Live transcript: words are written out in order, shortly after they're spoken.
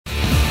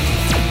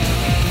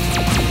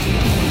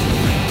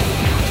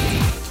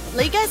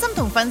李佳芯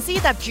同粉絲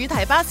搭主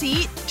題巴士，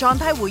狀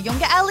態回勇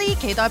嘅 Ali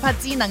期待拍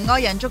智能愛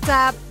人續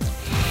集。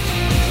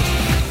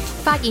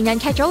發言人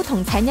劇組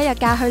同請一日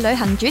假去旅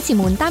行主持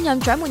們擔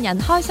任獎門人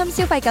開心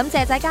消費感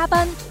謝祭嘉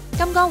賓。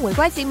金剛回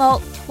歸節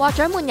目獲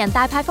獎門人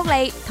大派福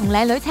利，同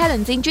靚女車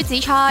輪戰珠子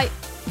賽。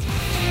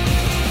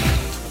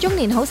中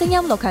年好聲音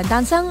6強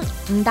誕生，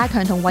吳大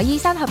強同韋爾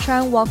山合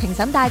唱獲評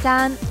審大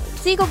讚。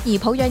知谷兒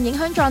抱恙影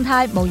響狀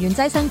態，無緣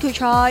躋身決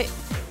賽。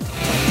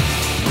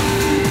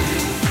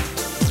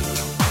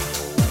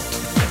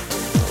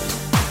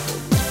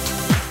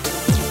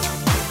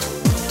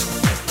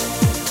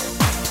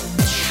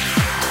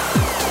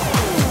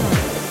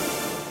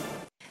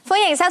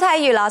歡迎收睇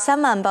娛樂新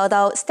聞報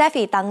道。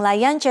Stephy 鄧麗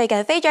欣最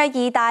近飛咗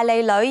意大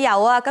利旅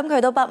遊啊，咁佢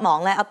都不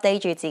忘咧 update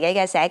住自己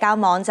嘅社交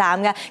網站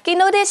嘅。見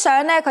到啲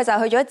相咧，佢就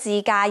去咗自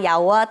駕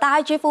遊啊，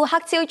戴住副黑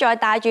超，再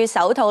戴住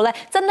手套咧，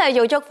真係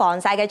做足防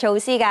曬嘅措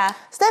施㗎。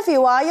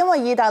Stephy 話：因為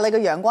意大利嘅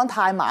陽光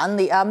太猛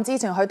烈啊，咁之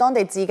前去當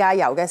地自駕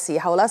遊嘅時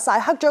候咧，曬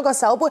黑咗個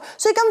手背，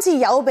所以今次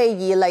有備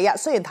而嚟啊。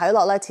雖然睇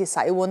落咧似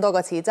洗碗多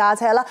過似揸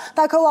車啦，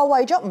但係佢話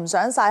為咗唔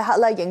想曬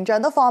黑咧，形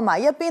象都放埋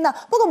一邊啊。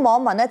不過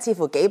網民咧似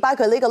乎幾巴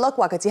佢呢個 look，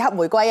話佢似黑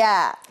玫瑰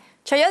啊。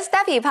除咗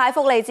Stephy 派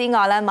福利之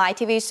外咧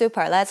，MyTV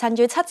Super 咧趁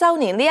住7週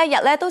年呢一日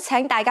咧，都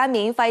請大家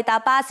免費搭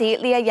巴士。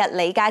呢一日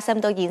李佳芯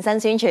都現身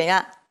宣傳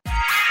啊！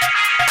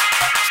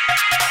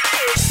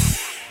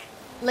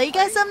李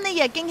佳芯呢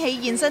日驚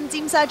喜現身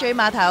尖沙咀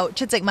碼頭，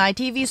出席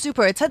MyTV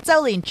Super 7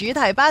週年主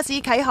題巴士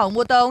啟航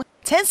活動，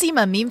請市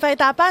民免費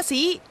搭巴士。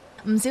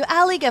唔少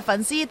Ali 嘅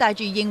粉絲帶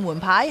住應援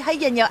牌喺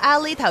印有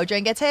Ali 頭像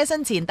嘅車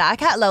身前打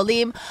卡留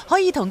念，可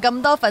以同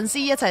咁多粉絲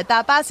一齊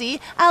搭巴士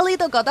 ，Ali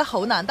都覺得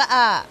好難得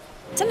啊！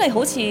真係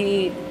好似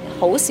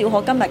好少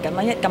可今日咁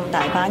樣咁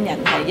大班人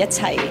係一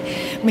齊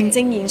名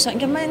正言順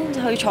咁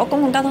樣去坐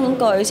公共交通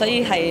工具，所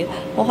以係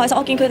好開心。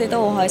我見佢哋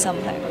都好開心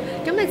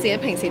係。咁你自己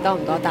平時多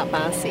唔多搭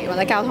巴士或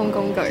者交通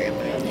工具咁樣？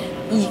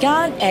而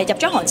家入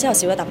咗行之後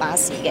少咗搭巴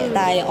士嘅，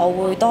但係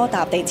我會多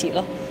搭地鐵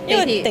咯，因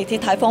為地鐵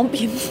太方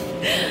便。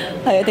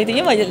係啊，地鐵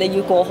因為你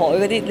要過海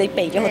嗰啲，你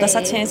避咗好多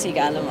塞車時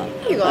間啊嘛。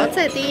如果即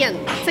係啲人，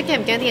即係驚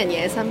唔驚啲人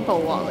野生捕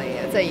獲嚟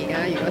嘅？即係而家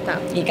如果搭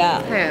而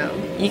家係啊，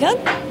而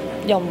家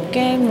又唔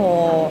驚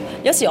喎。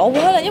有時我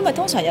會可能因為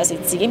通常有時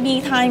自己 me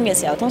time 嘅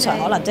時候，通常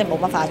可能即係冇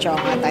乜化妝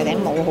啊，戴頂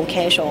帽好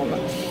casual 啊嘛。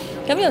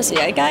咁有時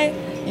喺街，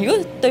如果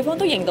對方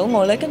都認到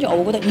我咧，跟住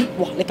我會覺得，咦，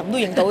哇，你咁都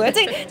認到嘅，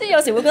即係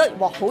有時會覺得，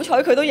哇，好彩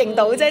佢都認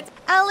到啫。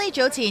Ali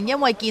早前因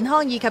為健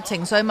康以及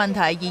情緒問題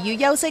而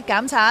要休息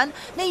減產，呢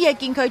日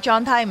見佢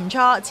狀態唔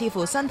錯，似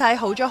乎身體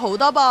好咗好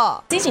多噃。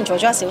之前做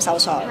咗一小手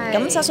術，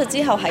咁手術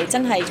之後係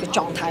真係個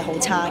狀態好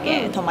差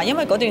嘅，同埋因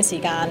為嗰段時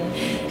間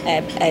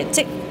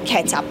即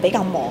劇集比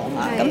較忙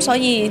啊，咁所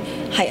以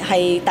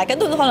係大家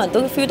都可能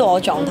都 feel 到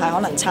我狀態可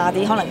能差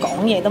啲，可能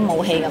講嘢都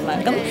冇氣咁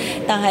樣。咁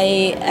但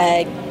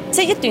係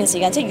即係一段時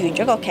間，即係完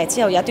咗個劇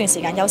之後，有一段時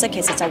間休息，其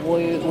實就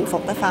會恢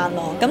復得翻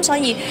咯。咁所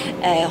以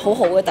好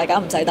好嘅，大家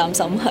唔使擔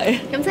心係。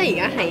咁即係而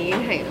家係已經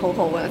係好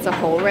好嘅，就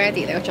好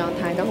ready，你個狀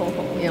態都好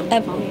好，有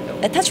方面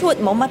到。touch wood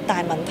冇乜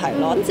大問題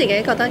咯。咁自己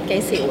覺得幾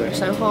時會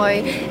想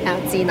開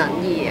智能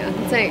儀啊？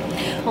即係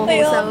好好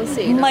收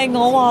視。唔係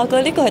我話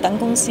嘅，呢個係等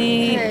公司，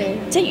即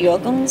係如果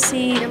公司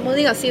有冇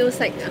呢個消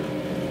息啊？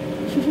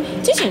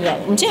之前又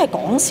唔知係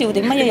講笑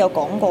定乜嘢有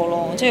講過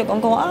咯，即係講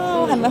過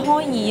啊，係咪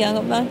開2啊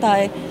咁樣，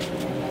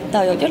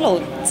但係又一路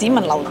只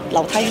聞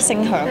樓梯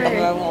聲響咁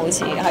樣，好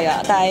似係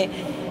啊，但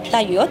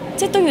係如果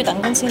即係都要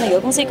等公司啦。如果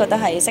公司覺得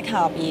係適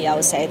合而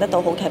又寫得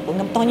到好劇本，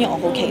咁當然我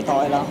好期待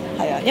啦，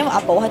係啊，因為阿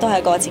寶都係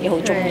一個自己好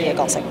中意嘅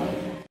角色。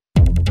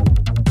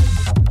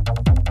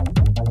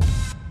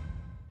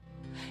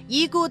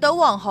已故賭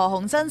王何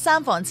鴻燊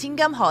3房千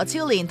金何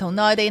超蓮同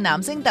內地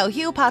男星竇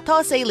驍拍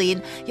拖4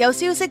年，有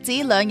消息指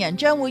兩人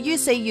將會於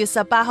4月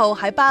18號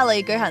喺巴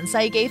黎舉行世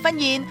紀婚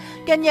宴。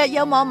近日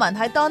有網民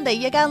喺當地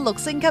一間6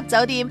星級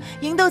酒店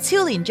影到超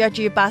蓮着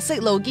住白色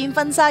露肩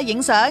婚紗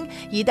影相，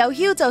而竇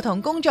驍就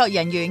同工作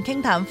人員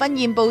傾談婚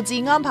宴佈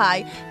置安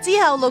排。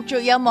之後陸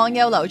續有網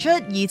友流出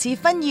疑似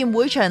婚宴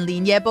會場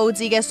連夜佈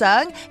置嘅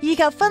相，以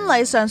及婚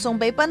禮上送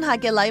俾賓客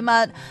嘅禮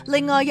物。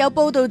另外有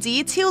報道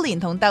指超蓮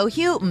同竇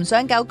驍唔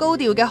想搞高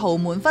調嘅豪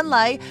門婚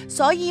禮，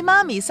所以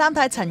媽咪三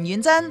太陳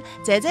婉珍、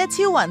姐姐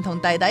超雲同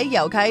弟弟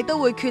尤啟都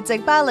會缺席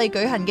巴黎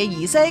舉行嘅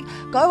儀式，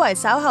改為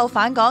稍後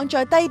返港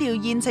再低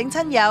調宴請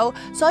親友。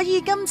所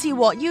以今次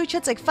獲邀出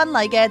席婚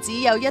禮嘅只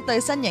有一對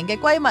新人嘅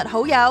閨蜜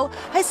好友。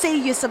喺4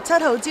月17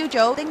號朝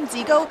早，丁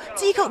子高、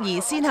支嚳儀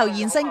先後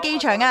現身機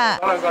場啊。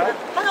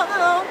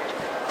Hello，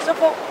 祝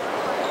福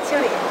超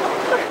蓮。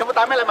有冇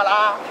帶咩禮物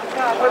啊？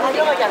我買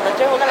咗個人類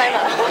最好嘅禮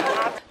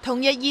物。同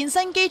日現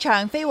身機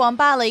場飛往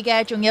巴黎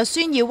嘅仲有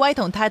孫耀威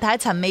同太太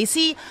陳美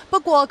詩，不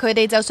過佢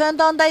哋就相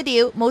當低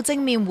調，冇正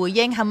面回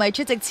應係咪出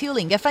席超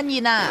蓮嘅婚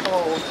宴啊。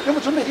有冇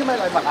準備啲咩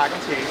禮物啊？今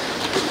次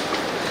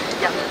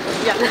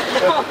人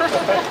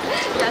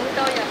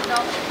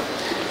多。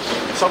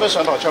使唔使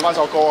上台唱翻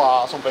首歌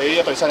啊？送俾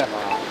一對新人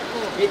啊？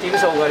呢點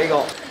數嘅呢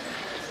個。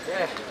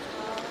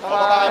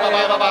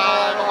拜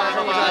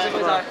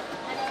拜。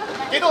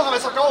幾多係咪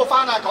19號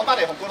翻啊？講翻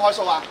嚟紅館開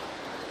數啊？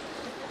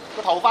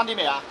個頭好翻啲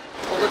未啊？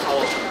我個頭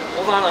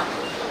好翻啦，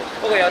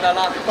不過有得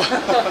啦。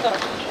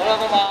好啦，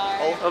拜拜。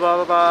好，拜拜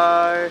拜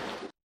拜。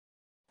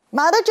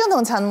馬德鐘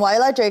同陳偉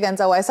咧最近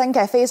就為新劇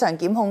《非常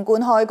檢控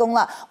官》開工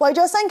啦。為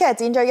咗新劇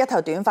剪咗一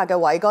頭短髮嘅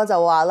偉哥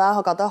就話啦，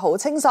我覺得好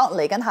清爽，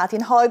嚟緊夏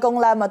天開工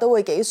咧咪都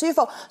會幾舒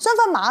服。相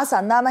反馬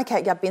神啦，咪劇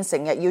入邊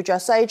成日要着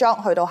西裝，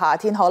去到夏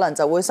天可能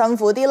就會辛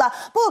苦啲啦。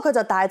不過佢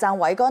就大讚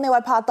偉哥呢位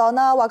拍檔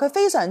啦，話佢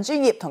非常專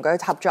業，同佢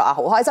合作啊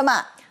好開心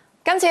啊！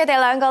今次佢哋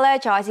兩個咧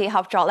再次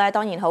合作咧，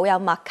當然好有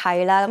默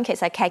契啦。咁其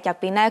實劇入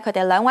邊咧，佢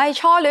哋兩位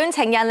初戀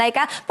情人嚟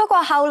㗎。不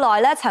過後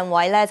來咧，陳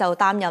偉咧就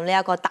擔任呢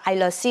一個大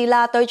律師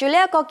啦，對住呢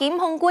一個檢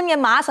控官嘅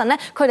馬神咧，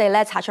佢哋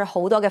咧擦出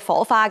好多嘅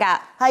火花㗎。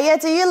係啊，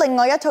至於另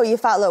外一套以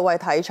法律為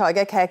題材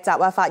嘅劇集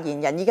啊，發言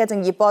人依家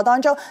正熱播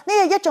當中，呢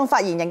日一眾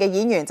發言人嘅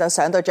演員就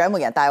上到獎門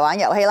人大玩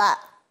遊戲啦。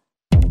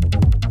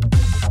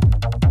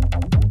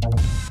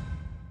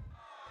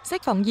適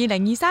逢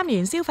2023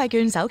年消費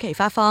券首期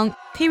發放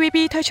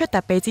 ，TVB 推出特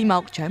備節目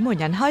《獎門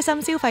人開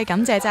心消費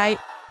感謝祭》，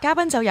嘉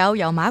賓就有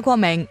由馬國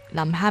明、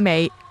林夏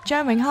薇、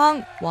張永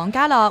康、黃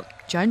家樂、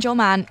蔣祖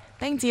曼、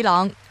丁志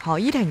朗、何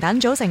依婷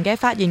等組成嘅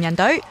發言人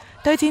隊，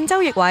對戰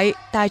周奕偉、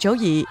戴祖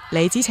儀、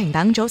李子晴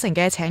等組成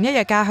嘅請一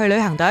日假去旅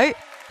行隊。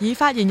而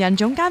發言人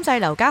總監製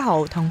劉家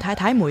豪同太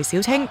太梅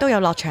小青都有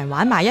落場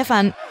玩埋一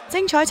份，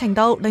精彩程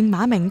度令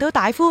馬明都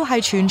大呼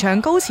係全場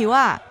高潮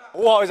啊！好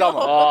開心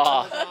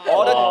啊！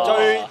我覺得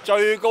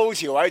最高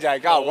潮位就係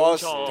嘉豪哥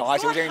同阿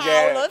小青姐，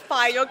效率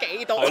快咗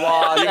幾度？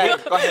哇！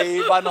個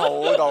氣氛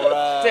好到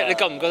啦，即係你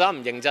夠唔夠膽唔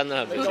認真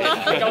啊？係咪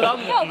先？夠膽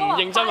唔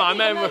認真玩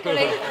咩？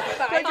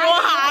佢叫我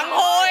行開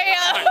啊！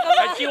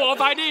係叫我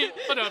快啲，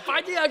我哋話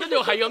快啲啊！跟住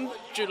係咁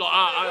啜落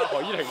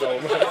何依婷度，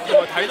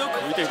我睇到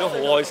佢哋都好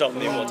開心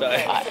添喎，真係。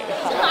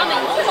馬明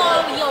嗰個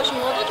以外全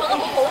部都做得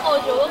好好過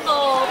做嗰個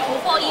婦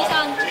科醫生。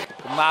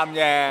咁啱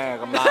啫，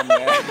咁啱啫。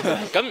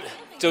咁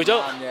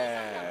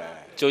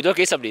做咗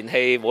幾十年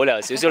戲，冇理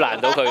由少少難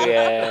到佢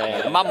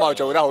嘅。啱我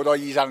做得好多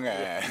醫生嘅。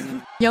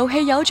遊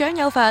戲有獎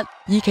有罰，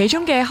而其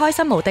中嘅開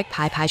心無敵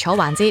排排坐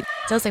環節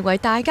就成為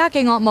大家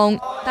嘅噩夢。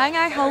大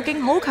嗌後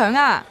勁好強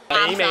啊！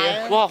幾味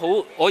啊！哇，好！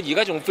我而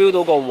家仲 feel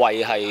到個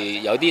胃係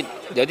有啲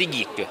熱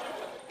嘅。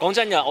講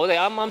真㗎，我哋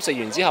啱啱食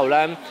完之後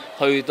咧，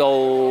去到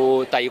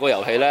第二個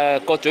遊戲咧，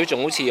個嘴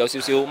仲好似有少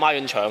少孖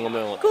潤腸咁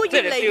樣。佢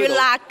越嚟越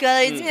辣㗎，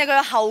你知唔知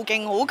佢後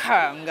勁好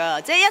強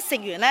㗎？即係一食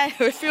完咧，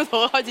佢 feel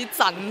到開始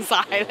震晒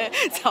咧，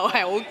就係好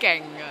勁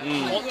㗎。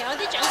有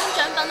啲獎金獎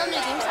品諗住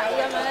點使咁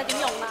樣咧？點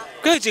用啊？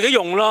梗係自己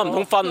用啦，唔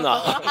通分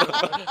啊？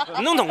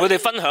唔通同佢哋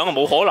分享啊？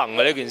冇可能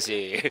嘅呢件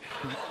事。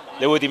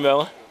你會點樣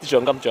啊？啲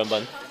獎金獎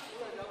品？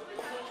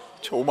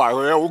儲埋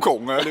佢啊！好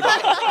窮啊！呢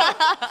排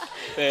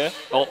咩？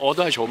我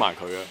都係儲埋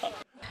佢啊！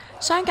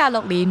相隔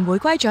6年回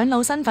歸長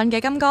老身份嘅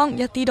金剛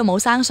一啲都冇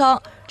生疏，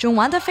仲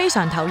玩得非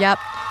常投入。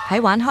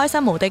喺玩開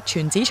心無敵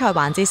全紫菜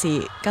環節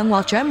時，更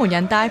獲獎門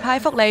人大派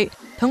福利，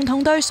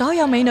同對所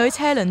有美女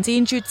車輪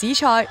戰絕紫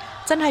菜，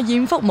真係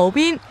豔福無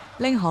邊，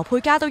令何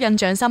佩嘉都印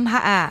象深刻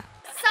啊！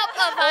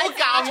好尷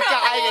尬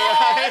嘅，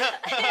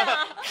係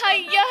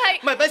啊係。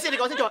唔係，等先，你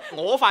講清楚，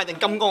我塊定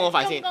金剛嗰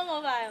塊先？金剛嗰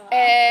塊係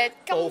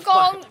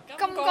嘛？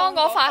金剛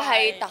嗰塊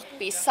係特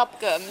別濕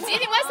㗎，唔知點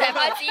解成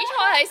塊紫菜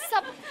係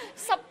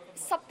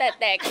濕滴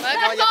滴咁樣。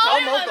日頭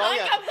唔好講人。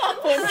金剛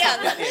本人。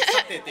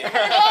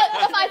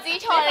嗰塊紫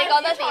菜你覺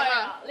得點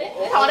啊？你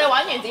同我哋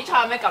玩完紫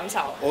菜有咩感受？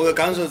我嘅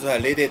感受就係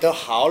你哋都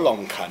好狼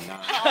近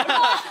啊！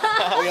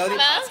我有啲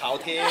怕醜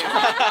添。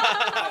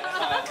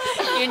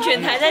完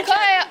全睇得出。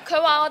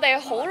佢話我哋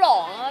好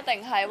狼啊，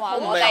定係話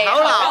我哋好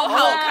狼好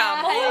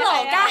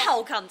狼加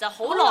後勤就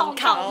好狼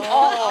勤。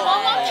我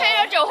啱聽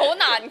咗做好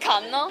難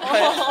勤咯，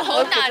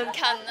好難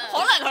勤啊！可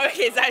能佢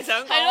其實係想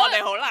講我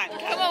哋好難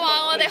勤。佢咪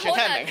話我哋好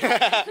難勤。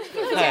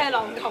好似係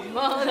狼禽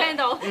啊！我聽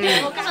到。我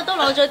今日都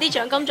攞咗啲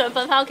獎金獎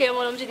品翻屋企，有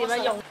冇諗住點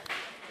樣用？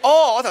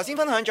哦，我頭先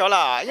分享咗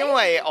啦，因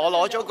為我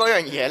攞咗嗰樣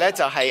嘢咧，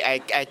就係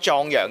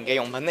壯陽嘅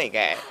用品嚟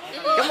嘅。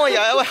咁我有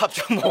一位合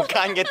作無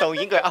間嘅導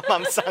演，佢啱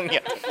啱生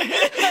日，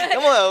咁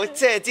我又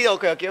即係知道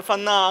佢又結咗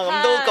婚啦，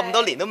咁都咁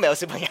多年都未有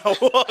小朋友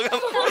喎，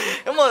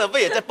咁我就不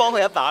如即係幫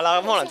佢一把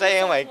啦。咁可能真係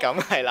因為咁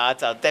係啦，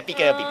就 debut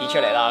嘅 BB 出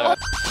嚟啦。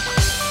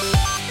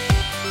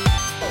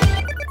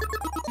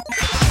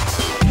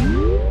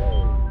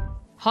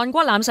韓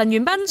國男神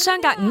元彬相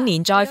隔5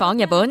年再訪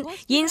日本，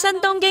現身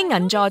東京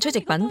銀座出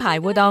席品牌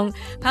活動，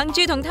憑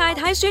住同太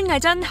太孫藝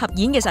珍合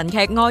演嘅神劇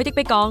《愛的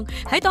迫降》，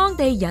喺當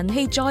地人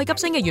氣再急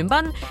升嘅元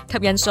彬，吸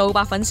引數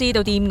百粉絲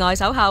到店外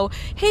守候，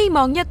希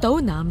望一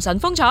睹男神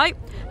風采。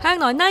向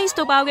來 nice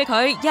到爆嘅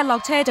佢，一落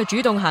車就主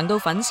動行到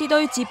粉絲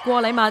堆接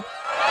過禮物，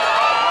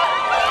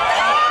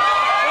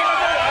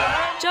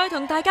再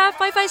同大家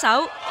揮揮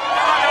手。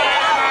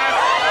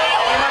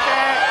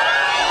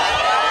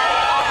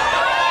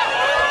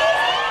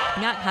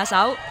握下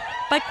手，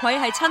不愧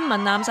係親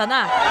民男神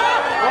啊！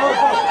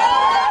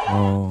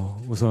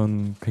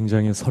 우선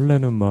굉장히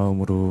설레는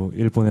마음으로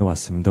일본에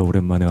왔습니다.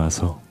 오랜만에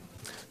와서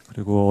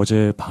그리고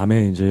어제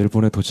밤에 이제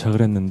일본에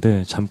도착을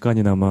했는데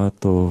잠깐이나마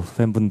또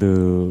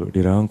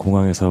팬분들이랑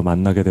공항에서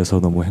만나게 돼서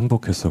너무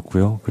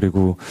행복했었고요.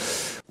 그리고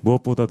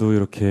무엇보다도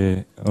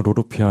이렇게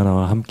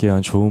로로피아나와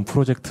함께한 좋은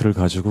프로젝트를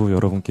가지고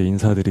여러분께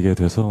인사드리게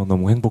돼서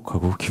너무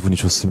행복하고 기분이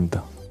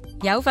좋습니다.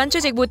 有份出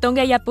席活動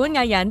嘅日本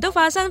藝人都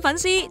化身粉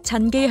絲，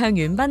趁機向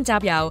元彬集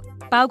郵，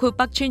包括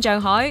北川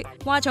匠海、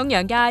蛙重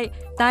洋介、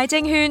大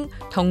正勸、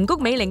同谷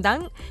美玲等。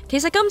其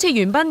實今次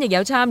元彬亦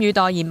有參與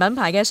代言品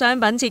牌嘅商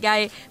品設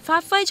計，發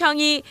揮創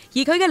意，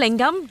而佢嘅靈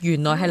感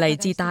原來係嚟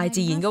自大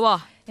自然嘅。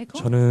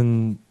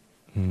 저는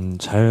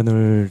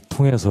자연을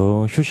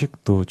통해서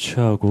휴식도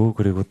취하고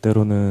그리고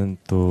때로는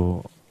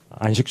또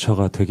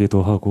안식처가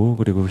되기도 하고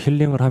그리고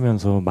힐링을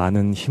하면서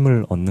많은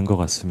힘을 얻는 것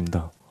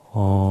같습니다.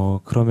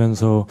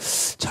 그러면서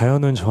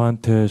자연은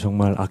저한테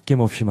정말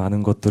아낌없이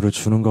많은 것들을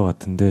주는 것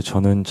같은데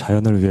저는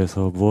자연을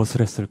위해서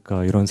무엇을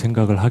했을까 이런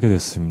생각을 하게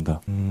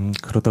됐습니다.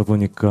 그러다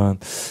보니까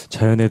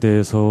자연에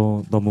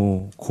대해서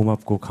너무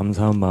고맙고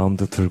감사한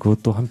마음도 들고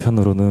또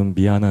한편으로는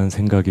미안한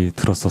생각이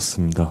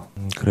들었었습니다.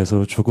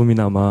 그래서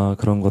조금이나마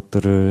그런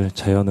것들을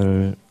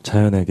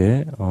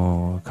자연에게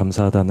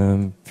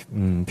감사하다는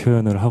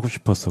표현을 하고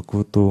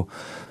싶었었고 또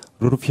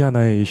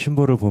로로피아나의 이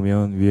심볼을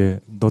보면 위에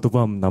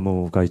너드밤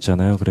나무가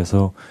있잖아요.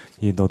 그래서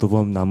이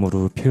너드밤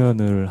나무로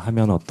표현을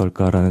하면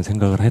어떨까라는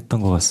생각을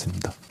했던 것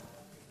같습니다.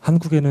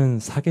 한국에는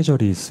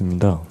사계절이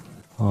있습니다.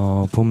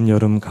 봄,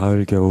 여름,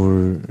 가을,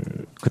 겨울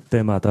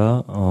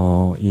그때마다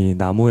이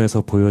나무에서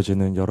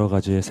보여지는 여러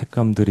가지의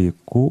색감들이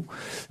있고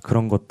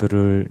그런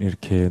것들을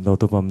이렇게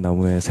너드밤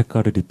나무에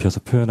색깔을 입혀서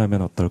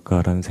표현하면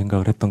어떨까라는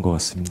생각을 했던 것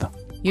같습니다.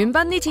 元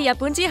彬呢次日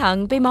本之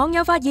行，被網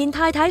友發現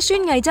太太孫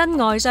藝珍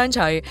愛相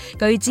隨，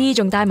據知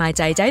仲帶埋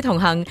仔仔同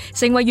行，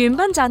成為元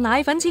彬賺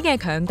奶粉錢嘅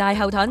強大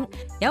後盾。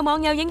有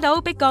網友影到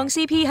碧降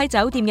CP 喺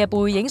酒店嘅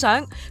背影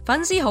相，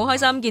粉絲好開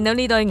心見到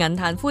呢對銀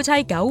壇夫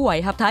妻久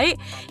違合體。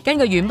根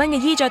據元彬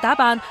嘅衣着打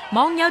扮，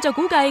網友就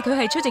估計佢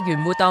係出席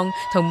完活動，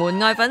同門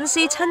外粉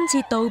絲親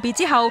切道別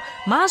之後，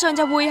馬上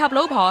就會合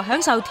老婆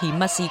享受甜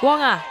蜜時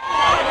光啊！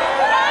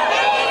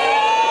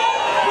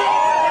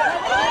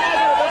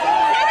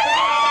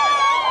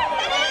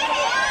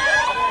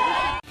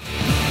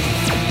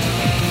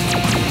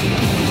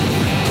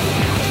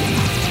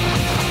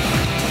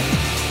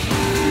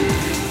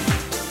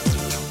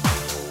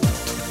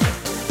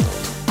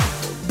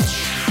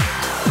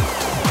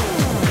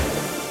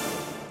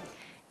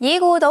 已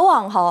故賭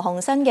王何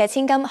鴻燊嘅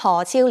千金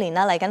何超蓮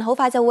啦，嚟緊好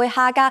快就會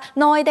下嫁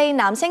內地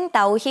男星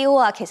竇驍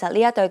啊！其實呢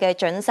一對嘅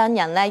準新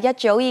人咧，一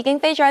早已經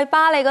飛咗去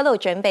巴黎嗰度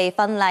準備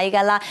婚禮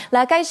㗎啦。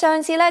嗱，繼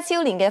上次咧超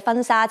蓮嘅婚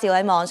紗照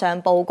喺網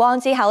上曝光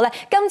之後咧，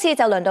今次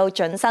就輪到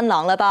準新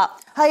郎啦噃。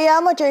 係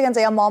啊，咁啊最近就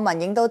有網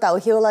民影到竇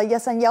驍啦，一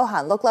身休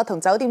閒 look 啦，同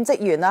酒店職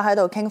員啦喺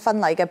度傾婚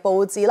禮嘅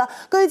佈置啦。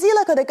據知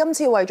咧，佢哋今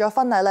次為咗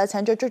婚禮咧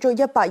請咗足足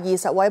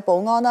120位保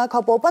安啦，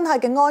確保賓客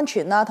嘅安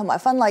全啦，同埋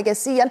婚禮嘅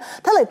私隱。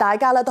睇嚟大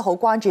家咧都好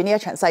關注呢一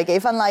場世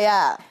紀婚禮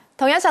啊！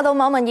 同樣受到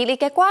網民熱烈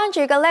嘅關注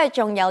嘅咧，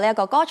仲有呢一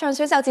個歌唱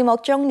選秀節目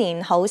《中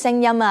年好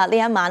聲音》啊！呢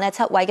一晚咧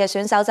，7位嘅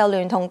選手就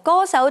聯同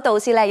歌手導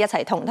師咧一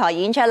齊同台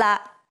演出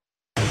啦。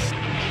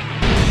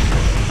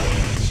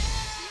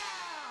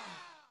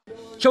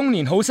 中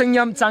年好聲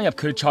音爭入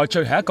決賽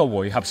最後一個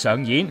回合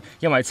上演，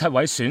因為7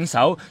位選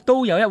手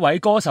都有1位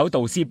歌手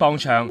導師幫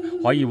唱，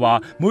可以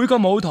話每個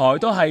舞台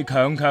都係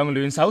強強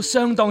聯手，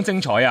相當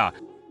精彩啊！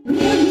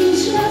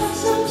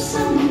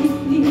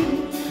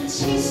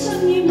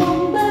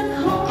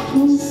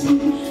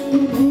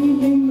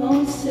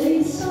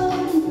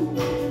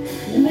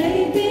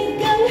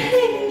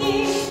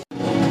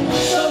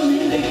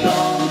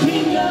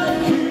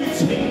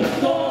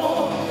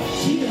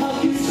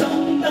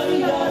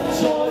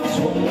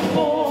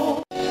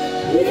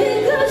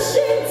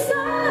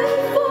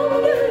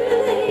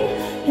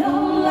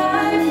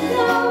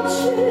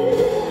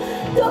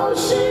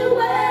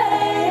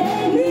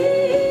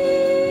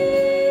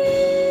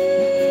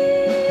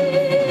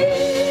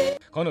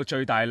 講到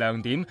最大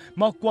亮點，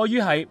莫過於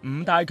係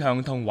伍大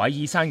強同韋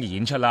爾山嘅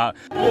演出啦。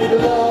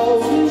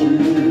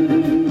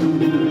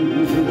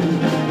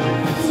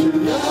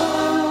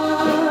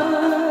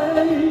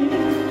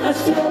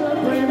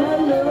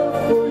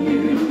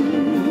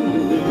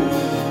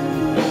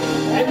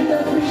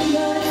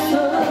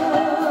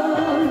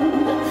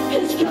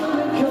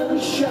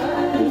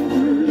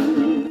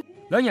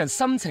兩人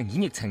深情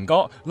演繹情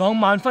歌，浪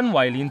漫氛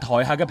圍，連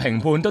台下嘅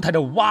評判都睇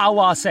到哇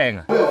哇聲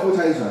啊！好有夫妻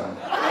相。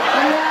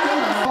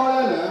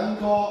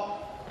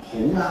 好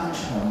啱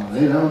唱，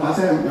你兩個把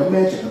聲有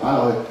magic 擺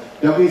落去，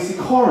尤其是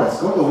chorus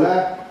嗰度咧，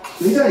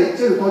你真係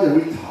要多謝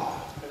Rita，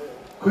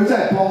 佢真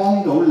係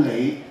幫到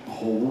你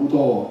好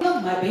多。都唔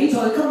係比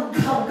賽，根本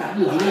溝緊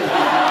女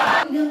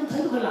啊！你有冇睇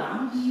到佢攬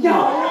腰？有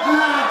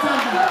啊，真係。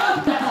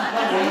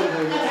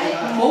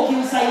唔好叫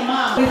細媽，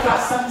會發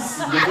生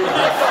事嘅。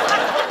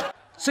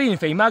雖然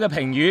肥媽嘅評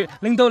語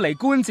令到嚟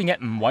觀戰嘅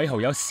吳偉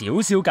豪有少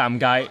少尷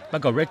尬，不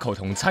過 Rico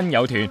同親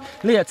友團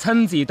呢日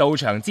親自到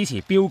場支持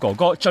彪哥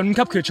哥晉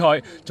級決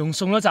賽，仲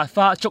送咗紮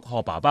花祝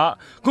賀爸爸。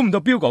估唔到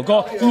彪哥哥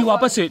二話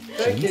不說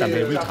轉贈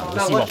俾 Rita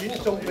老師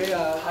喎。送俾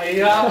啊，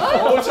係啊，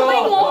冇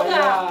錯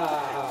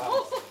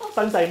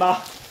㗎，新細媽。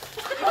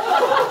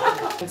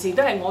平時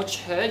都係我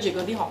扯住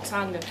嗰啲學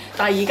生嘅，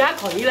但係而家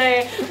佢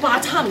咧，哇，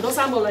差唔多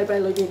3個禮拜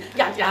裏邊，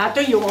日日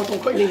都要我同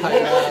佢練舞，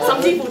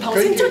甚至乎頭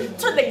先出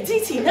嚟之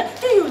前咧，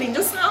都要練咗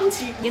3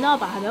次。見到阿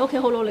爸係咪屋企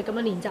好努力咁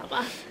樣練習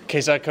啊？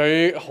其實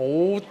佢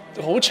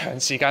好長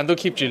時間都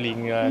keep 住練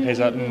㗎。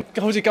其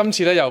實好似今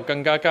次咧又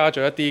更加加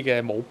咗一啲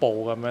嘅舞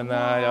步咁樣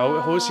啦，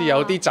好似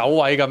有啲走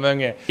位咁樣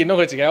嘅。見到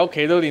佢自己喺屋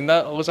企都練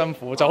得好辛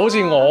苦，就好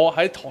似我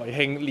喺台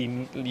慶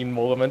練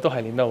舞咁樣，都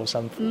係練得好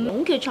辛苦。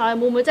總決賽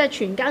會唔會真係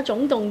全家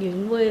總動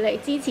員會嚟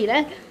支持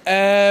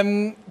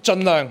呢？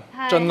盡量。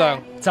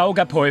周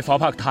吉佩夥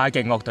拍太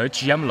極樂隊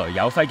主音雷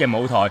有輝嘅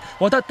舞台，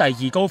獲得第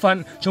2高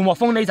分，仲獲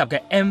封呢集嘅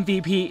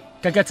MVP。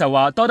吉吉就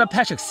話多得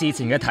Patrick 事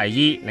前嘅提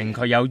議，令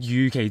佢有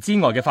預期之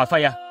外嘅發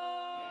揮啊！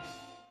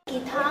吉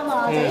他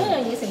嘛，就呢樣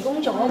嘢成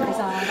功咗，其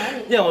實。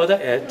因為我覺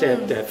得即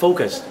係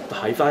focus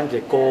喺翻隻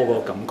歌個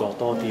感覺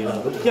多啲啦。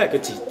咁因為佢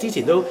之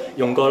前都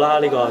用過啦，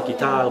呢個吉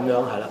他咁樣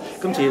係啦。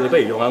今次你不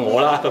如用下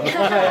我啦咁。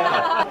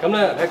咁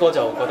咧睇哥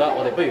就覺得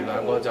我哋不如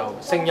兩個就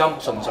聲音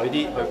純粹啲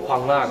去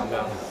困啦咁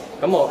樣。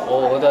咁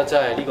我覺得真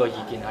係呢個意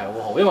見係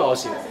好好，因為我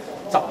時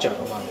執着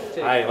啊嘛。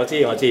係，我知，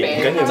唔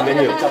緊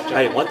要。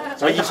係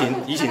我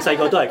以前細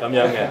個都係咁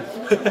樣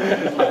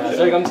嘅。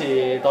所以今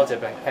次多謝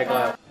Pat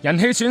哥。人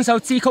氣選手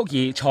支曲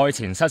兒賽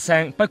前失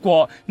聲，不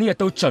過呢日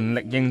都盡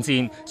力應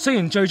戰。雖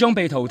然最終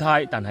被淘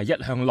汰，但係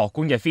一向樂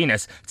觀嘅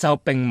Venus 就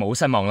並冇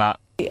失望啦。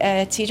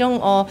始終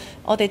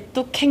我哋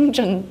都傾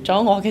盡咗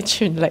我嘅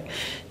全力，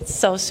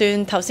就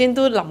算頭先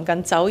都臨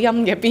近走音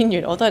嘅邊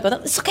緣，我都係覺得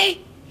OK。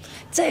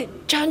即係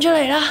唱出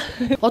嚟啦！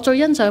我最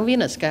欣賞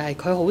Venus 嘅係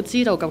佢好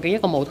知道究竟一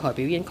個舞台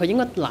表演，佢應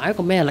該拿一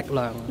個咩力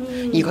量，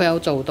而佢有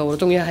做到，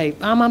仲要係啱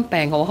啱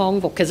病好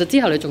康復。其實之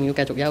後你仲要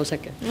繼續休息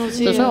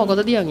嘅，所以我覺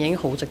得呢樣嘢已經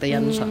好值得欣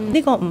賞。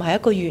呢個唔係一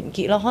個完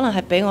結咯，可能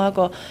係俾我一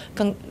個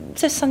更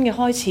即係新嘅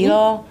開始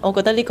咯。我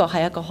覺得呢個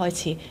係一個開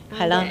始，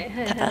係啦。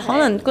可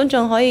能觀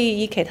眾可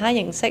以以其他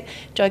形式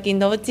再見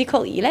到支曲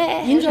兒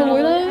咧，演唱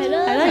會啦，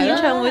係啦，演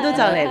唱會都就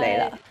嚟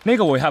啦。呢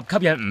個回合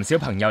吸引唔少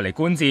朋友嚟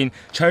觀戰，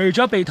除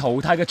咗被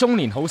淘汰嘅中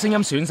年好聲音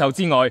選手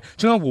之外，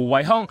仲有胡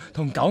慧康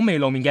同久未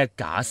露面嘅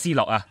賈思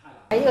樂啊！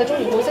呢個中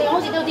年好聲音好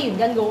似都有啲原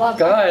因嘅喎。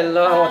梗係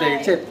啦，我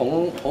哋即係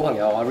捧好朋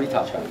友阿 Rita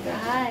唱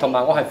嘅，同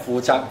埋我係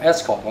負責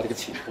escort 我哋嘅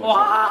前輩。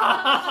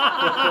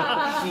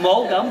哇！唔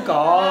好咁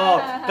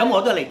講，咁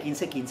我都係嚟見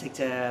識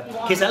啫。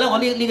其實咧，我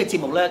呢個節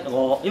目咧，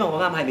因為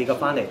我啱喺美國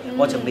翻嚟，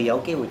我就未有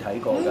機會睇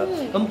過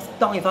㗎。咁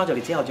當然翻咗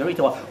嚟之後，就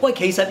Rita 話：喂，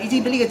其實你知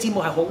唔知呢個節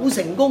目係好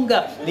成功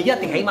㗎？你一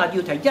定起碼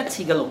要睇1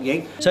次嘅錄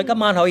影，所以今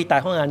晚可以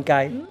大開眼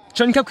界。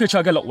晉級決賽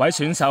嘅6位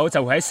選手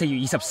就會喺4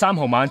月23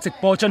號晚直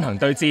播進行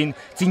對戰，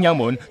戰友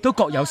們都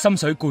各有心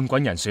水冠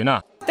軍人選啊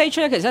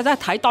！Stage 咧其實真係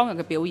睇當日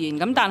嘅表現，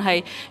咁但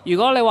係如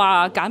果你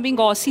話揀邊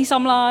個私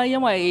心啦，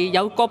因為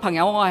有個朋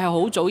友我係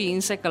好早已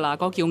經識㗎啦，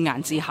嗰個叫顏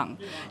志恒，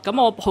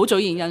咁我好早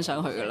已經欣賞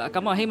佢㗎啦，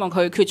咁我希望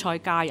佢決賽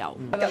加油。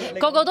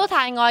個個都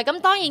太愛，咁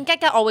當然吉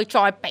吉我會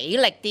再俾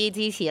力啲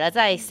支持啦，即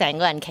係成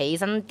個人企起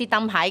身，啲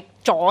燈牌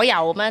左右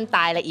咁樣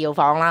大力搖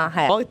晃啦，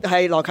係。我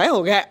係羅啟豪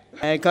嘅，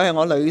佢係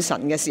我女神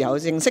嘅時候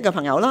認識嘅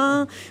朋友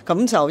啦，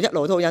咁就一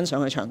路都好欣賞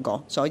佢唱歌，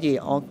所以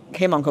我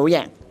希望佢好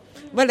贏。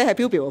喂，你係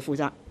標標負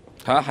責。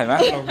嚇係咩？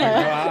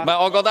唔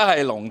係，我覺得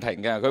係龍庭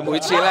嘅。佢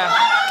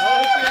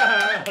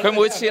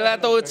每次咧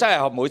都真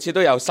係每次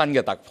都有新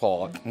嘅突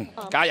破。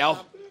加油！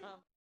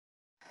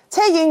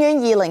車婉婉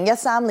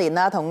2013年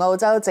啦，同澳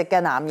洲籍嘅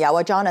男友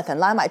啊 Jonathan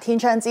拉埋天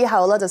窗之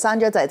後咧，就生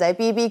咗仔仔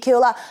BBQ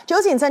啦。早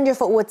前趁住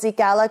復活節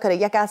假咧，佢哋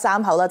一家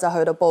3口咧就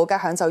去到布吉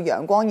享受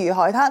陽光與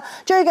海灘。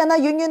最近啊，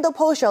婉婉都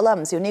post 咗啦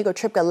唔少呢個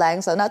trip 嘅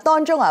靚相啦，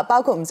當中啊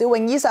包括唔少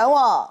泳衣相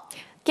喎。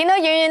見到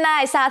婉婉咧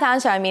喺沙灘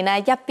上面咧，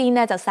一邊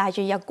咧就曬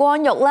住日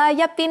光浴啦，一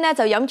邊咧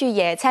就飲住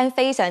椰青，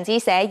非常之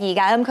寫意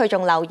㗎。咁佢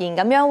仲留言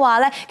咁樣話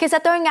咧，其實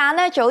對眼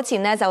咧早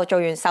前咧就做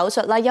完手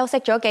術啦，休息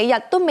咗幾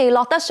日都未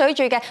落得水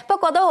住嘅，不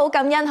過都好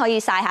感恩可以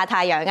曬下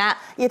太陽啊。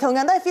而同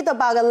樣都係 fit 到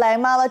爆嘅靚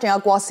媽啦，仲有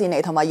郭羨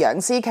妮同埋楊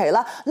思琦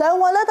啦，兩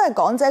位咧都係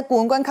港姐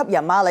冠軍級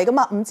人馬嚟㗎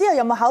嘛，唔知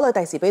有冇考慮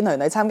第時俾女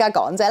女參加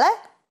港姐咧？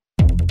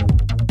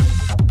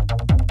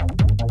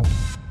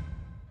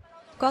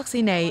郭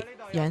羨妮、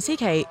楊思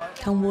琦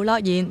同胡樂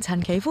妍、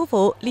陳琦夫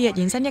婦呢日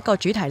現身一個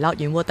主題樂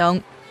園活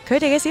動，佢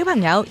哋嘅小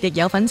朋友亦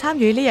有份參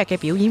與呢日嘅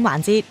表演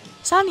環節。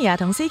Sonia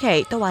同思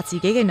琦都話自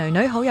己嘅女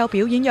女好有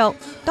表演欲，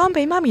當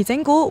俾媽咪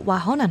整蠱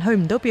話可能去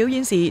唔到表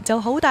演時，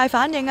就好大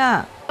反應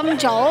啊！咁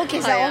早，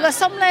其實我個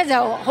心咧就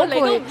好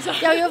攰，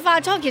又要化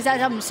妝，其實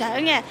就唔想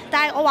嘅。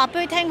但係我話俾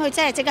佢聽，佢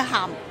真係即刻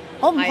喊，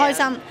好唔開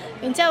心。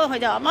然之後佢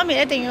就話：媽咪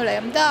一定要嚟，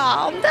唔得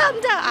啊，唔得唔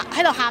得啊！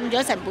喺度喊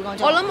咗成半個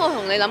鐘。我諗我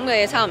同你諗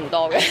嘅嘢差唔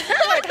多嘅，因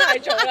為太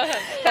早啦。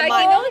但係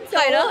見到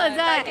係咯，真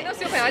係見到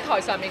小朋友喺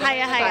台上面，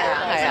係啊係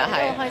啊係啊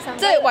係，開心，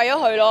即係為咗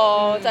佢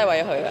咯，真係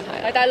為咗佢嘅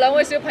係。但係兩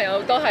位小朋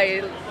友都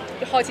係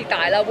開始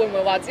大啦，會唔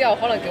會話之後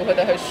可能叫佢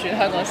哋去選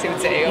香港小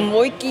姐咁？唔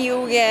會叫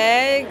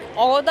嘅，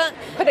我覺得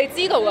佢哋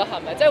知道㗎係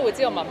咪？即係會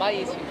知道媽媽以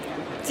前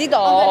知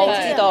道，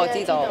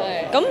知道。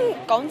咁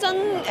講真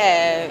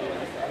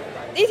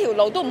呢條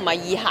路都唔係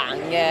易行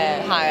嘅，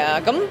係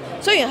啊。咁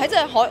雖然喺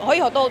真係可以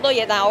學到好多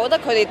嘢，但係我覺得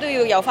佢哋都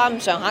要有翻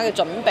上下嘅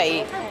準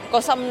備，個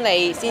心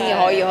理先至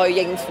可以去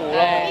應付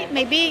咯。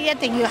未必一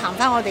定要行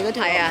翻我哋嗰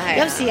條路。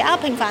有時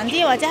平凡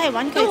啲，或者係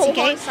揾佢自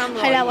己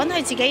係啦，揾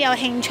佢自己有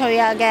興趣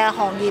啊嘅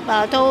行業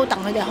啊，都戥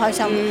佢哋開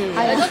心。係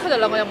啊，佢哋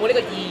兩個有冇呢個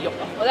意欲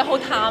啊？或者好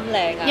貪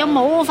靚啊？有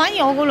冇？反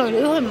而我個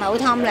女佢唔係好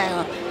貪靚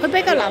啊，佢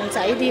比較男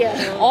仔啲啊。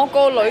我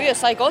個女啊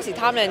細嗰時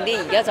貪靚啲，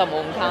而家就冇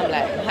咁貪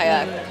靚。係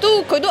啊，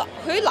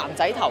佢啲男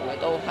仔頭嘅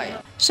都係。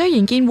雖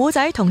然見胡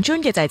仔同 June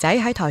嘅仔仔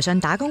喺台上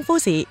打功夫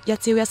時一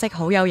招一式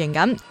好有型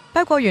咁，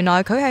不過原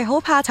來佢係好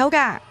怕醜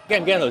㗎。驚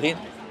唔驚露天？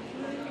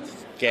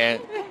驚，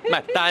唔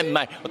係，但係唔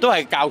係，我都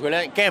係教佢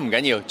咧，驚唔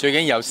緊要，最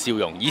緊要有笑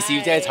容，以笑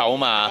遮醜啊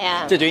嘛，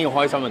即係最緊要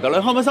開心就得啦。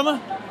開唔開心啊？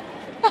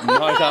唔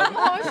開心。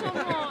開心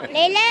啊！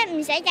你咧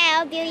唔使帶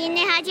我表演，你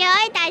下次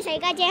可以帶細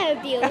家姐去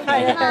表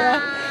演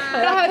嘛。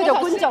但係做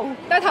觀眾。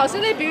但係頭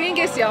先你表演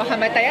嘅時候係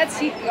咪第一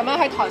次咁樣喺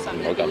台上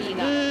面表演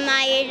啊？唔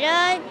係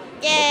啦，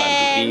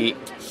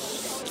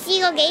試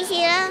過幾次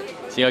啦。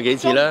試過幾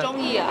次啦？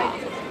中意啊！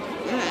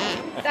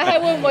但係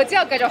會唔會之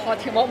後繼續學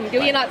跳舞唔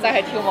表演啦，就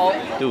係跳舞？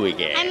都會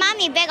嘅。係媽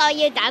咪逼我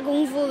要打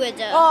功夫嘅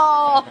啫。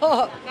哦。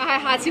但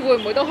係下次會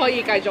唔會都可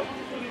以繼續？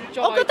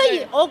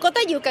我覺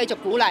得要繼續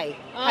鼓勵，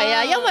係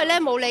啊，因為咧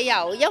冇理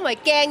由因為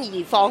驚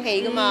而放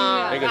棄噶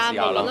嘛。呢個時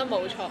候講得冇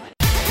錯。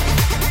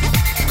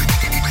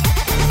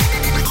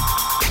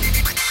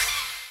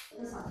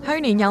去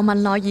年由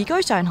文萊移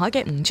居上海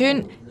嘅吳尊，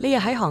呢日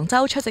喺杭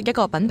州出席一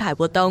個品牌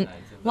活動，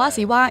話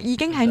時話已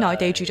經喺內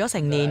地住咗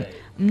成年。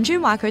吳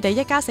尊話佢哋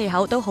一家4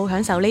口都好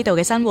享受呢度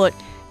嘅生活，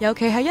尤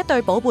其係一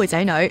對寶貝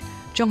仔女，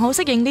仲好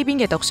適應呢邊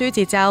嘅讀書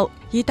節奏。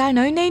而大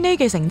女妮妮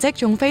嘅成績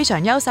仲非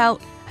常優秀，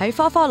喺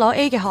科科攞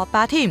A 嘅學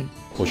霸添。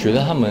我覺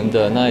得他們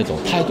的那一種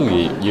態度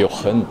也有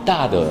很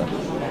大的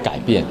改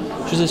變，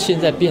就是現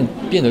在變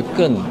得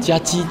更加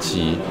積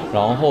極，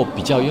然後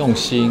比較用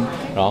心，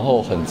然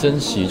後很珍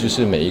惜就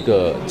是每一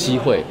個機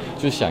會，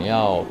就想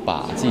要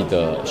把自己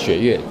的學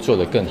業做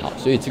得更好，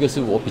所以這個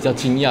是我比較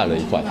驚訝的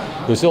一塊。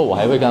有時候我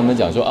還會跟他們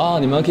講說啊，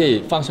你們可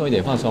以放鬆一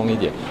點，放鬆一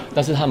點，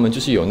但是他們就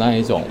是有那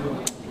一種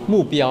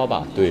目標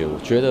吧，對，我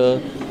覺得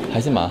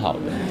還是蠻好的。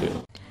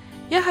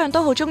對，一向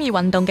都好中意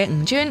運動嘅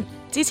吳尊，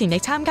之前亦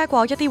參加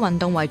過一啲運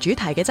動為主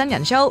題嘅真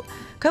人 show。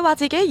佢話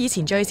自己以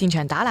前最擅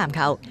長打籃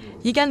球，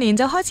而近年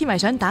就開始迷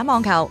上打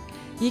網球。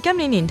而今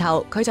年年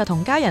頭，佢就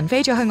同家人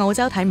飛咗去澳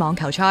洲睇網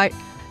球賽，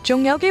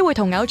仲有機會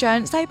同偶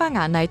像西班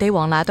牙泥地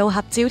王拿度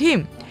合照添。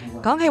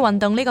講起運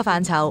動呢個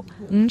範疇，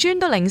吳尊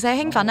都零舍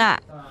興奮啊！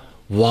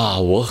哇，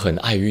我很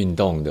愛運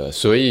動的，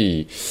所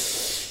以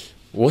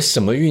我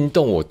什麼運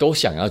動我都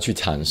想要去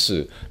嘗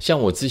試。像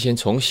我之前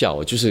從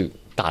小就是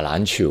打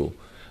籃球，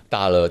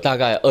打了大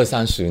概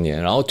20-30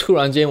年，然後突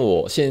然間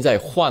我現在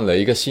換了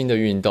一個新的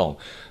運動，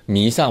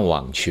迷上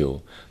網球。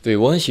對，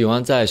我很喜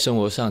歡在生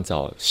活上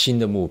找新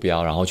的目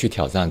標，然後去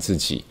挑戰自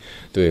己。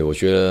對，我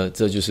覺得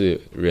這就是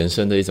人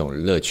生的一種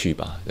樂趣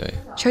吧。對。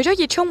除咗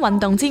熱衷運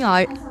動之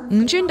外，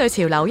吳尊對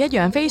潮流一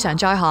樣非常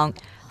在行。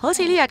好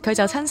似呢日佢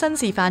就親身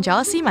示範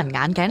咗斯文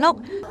眼鏡碌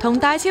同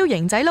大超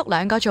型仔碌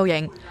兩個造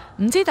型，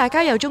唔知大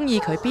家又中意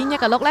佢邊一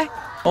個碌呢？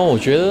我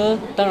覺得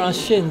當然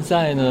現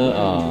在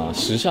呢，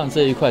時尚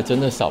這一塊真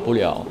的少不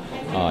了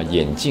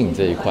眼鏡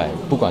這一塊，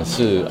不管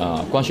是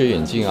光學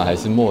眼鏡啊，還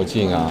是墨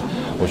鏡啊，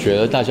我覺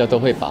得大家都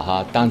會把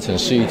它當成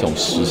是一種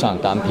時尚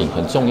單品，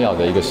很重要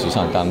的一個時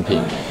尚單品。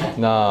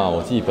那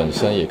我自己本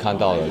身也看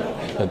到了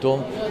很多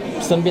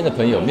身邊的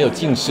朋友沒有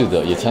近視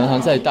的，也常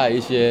常在戴一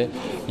些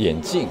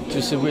眼鏡，就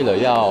是為了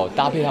要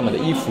搭配他們的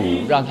衣服，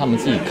讓他們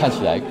自己看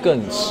起來更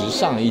時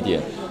尚一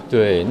點。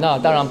對，那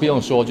當然不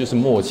用說，就是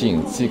墨鏡，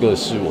這個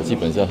是我自己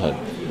本身很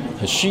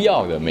需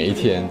要的，每一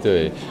天。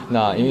對，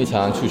那因為常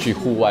常出去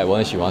戶外，我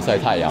很喜歡曬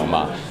太陽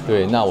嘛。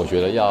對，那我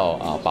覺得要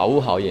保護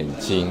好眼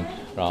睛，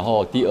然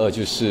後第二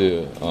就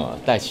是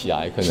戴起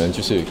來可能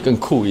就是更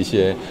酷一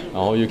些，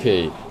然後又可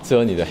以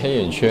遮你的黑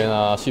眼圈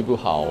啊，睡不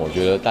好，我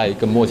覺得戴一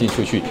個墨鏡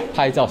出去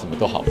拍照什麼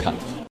都好看。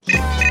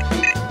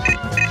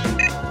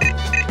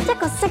一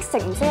個識食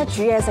唔識得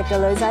煮嘢食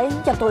嘅女仔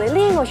入到嚟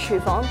呢個廚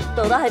房，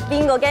到底係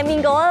邊個驚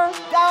邊個啊？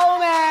救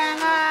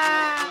命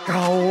啊！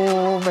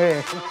救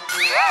命！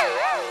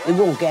你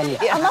估我驚你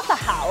啊？阿媽特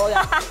姣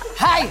啊！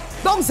係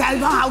當時係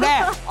特姣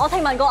嘅。我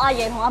聽聞過阿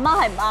爺同阿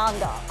媽係唔啱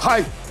㗎。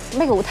係。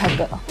咩叫好踢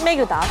腳啊？咩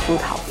叫打斧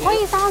頭？可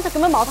以生隻咁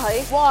樣馬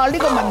蹄？哇！呢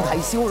個問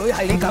題少女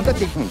係你搞得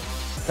掂。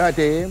睇下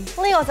點？呢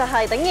個就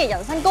係鼎爺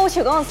人生高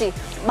潮嗰陣時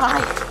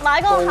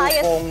買嗰個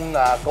蟹嘅。高峰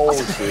啊！高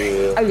潮。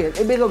阿爺，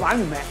你俾佢玩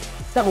唔明？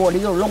得喎，你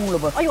呢度窿嘞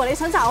噃！我以為你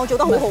想讚我做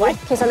得好好。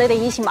其實你哋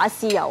以前買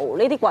豉油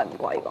呢啲貴唔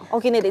貴㗎？我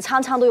見你哋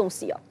餐餐都用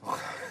豉油。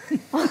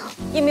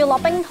要唔要落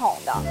冰糖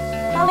㗎？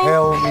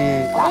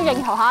我都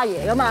應酬下阿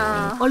爺㗎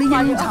嘛。我你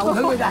應酬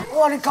佢㗎咋？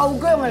哇！你夠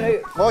薑啊你！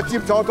我接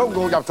咗通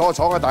告入錯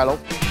廠啊，大佬。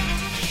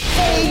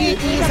月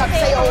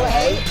24號起，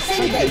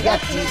星期1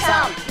至3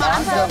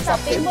晚上10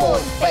點半，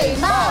肥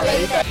媽你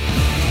哋。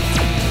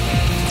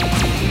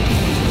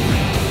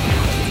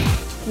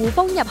胡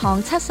楓入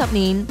行70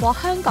年，獲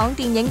香港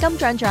電影金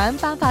像獎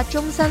頒發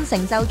終身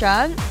成就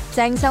獎。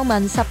鄭秀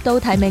文10度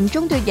提名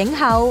中奪影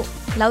后。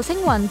劉青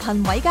雲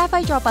憑韋家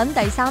輝作品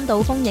第3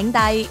度封影帝。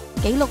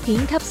紀錄片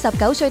《給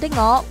19歲的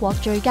我》獲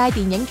最佳電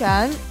影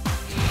獎。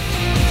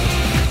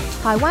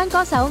台灣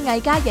歌手魏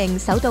嘉瑩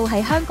首度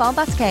喺香港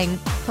busking，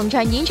 同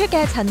場演出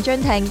嘅陳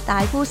俊廷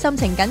大呼心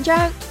情緊張。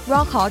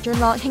Rock 何俊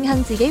樂慶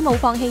幸自己冇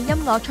放棄音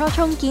樂初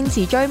衷，堅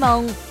持追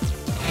夢。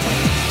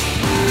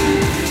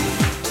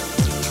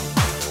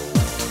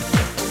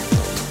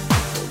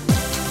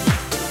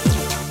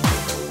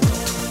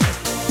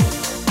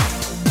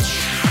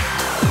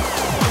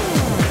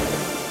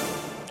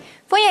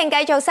歡迎繼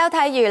續收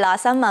睇娛樂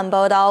新聞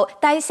報道。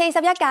第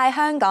41屆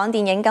香港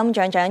電影金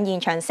像獎現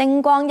場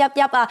星光熠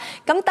熠啊！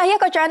咁第一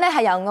個獎咧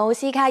係由奧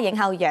斯卡影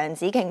后楊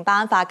紫瓊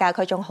頒發㗎，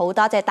佢仲好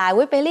多謝大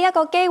會俾呢一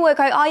個機會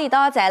佢，可以多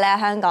謝咧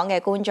香港嘅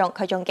觀眾，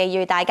佢仲寄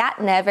語大家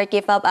never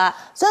give up 啊！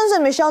相信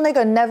Michelle 呢句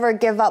never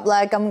give up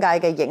咧，今屆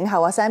嘅影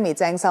后啊 Sammy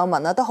鄭秀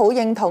文啊都好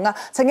認同啊！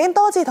曾經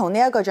多次同呢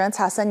一個獎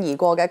擦身而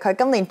過嘅佢，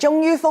今年終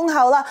於封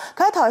后啦！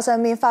佢喺台上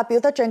面發表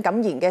得獎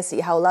感言嘅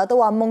時候啦，都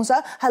話夢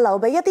想係留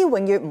俾一啲永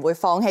遠唔會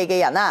放棄嘅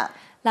人啊！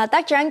嗱，得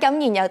獎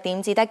感言又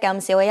點止得咁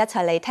少啊！一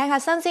齊嚟聽下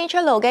新鮮出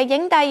爐嘅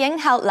影帝影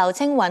后劉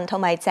青雲同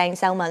埋鄭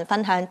秀文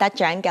分享得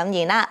獎感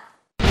言啦！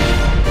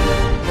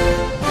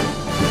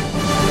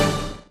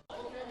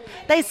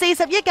第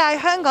41屆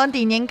香港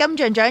電影金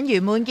像獎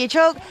圓滿結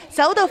束，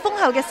首度封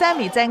后嘅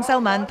Sammy 鄭秀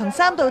文同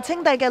3度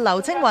稱帝嘅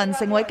劉青雲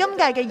成為今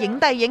屆嘅影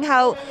帝影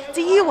后。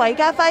至於韋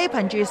家輝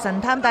憑住《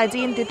神探大戰》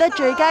奪得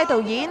最佳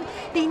導演，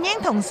電影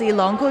同時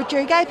囊括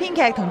最佳編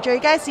劇同最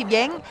佳攝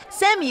影。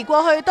Sammy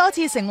過去多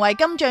次成為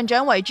金像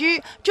獎遺珠，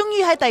終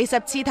於喺第10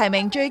次提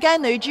名最佳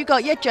女主角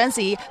一獎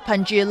時，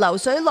憑住《流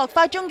水落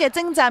花》中嘅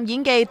精湛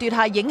演技奪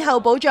下影后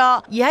寶座。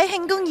而喺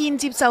慶功宴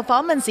接受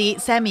訪問時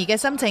 ，Sammy 嘅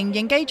心情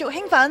仍繼續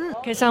興奮。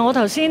其實我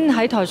頭先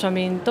喺台上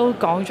面都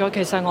講咗，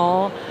其實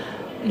我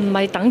唔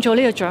係等咗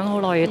呢個獎好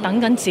耐，等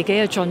緊自己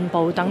嘅進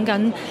步，等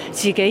緊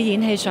自己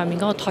演戲上面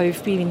嗰個蛻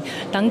變，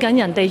等緊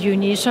人哋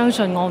願意相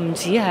信我唔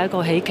止係一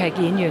個喜劇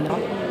演員咯。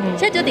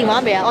check 咗電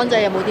話未啊？安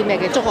仔有冇啲咩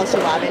嘅祝賀説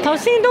話俾你？頭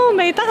先都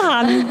未得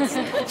閒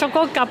逐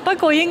個及，不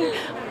過已經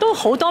都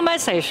好多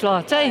message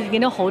咯，即係見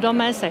到好多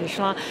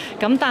message 啦。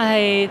咁但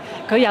係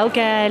佢有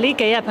嘅呢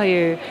幾日，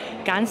譬如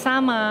揀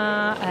衫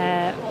啊，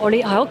我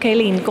哋喺屋企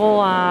練歌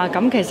啊，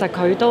咁其實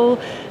佢都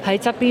喺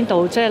側邊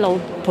度即係老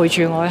陪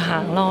住我去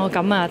行咯。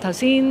咁啊，頭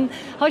先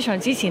開場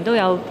之前都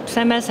有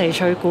send message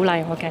去鼓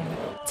勵我嘅。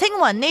青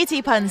雲呢次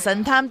憑《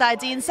神探大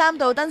戰》3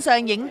度登上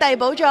影帝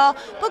寶座，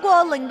不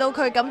過令到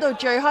佢感到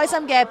最開心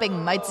嘅並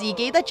唔係自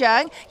己得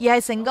獎，而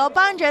係成個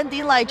頒獎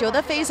典禮做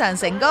得非常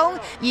成功。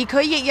而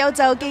佢亦有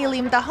就紀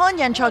念特刊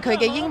印錯佢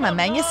嘅英文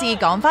名一事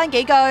講翻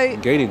幾句。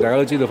幾年大家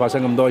都知道發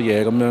生咁多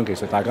嘢咁樣，其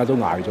實大家都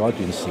捱咗一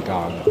段時間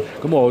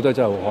嘅，咁我覺得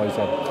真係好開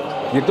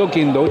心，亦都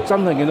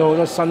真係見到好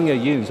多新嘅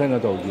演員、新嘅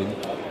導演，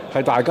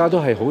係大家都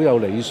係好有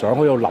理想、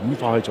好有諗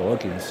法去做一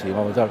件事，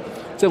我覺得。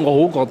即係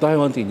我好覺得香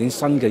港電影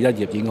新嘅一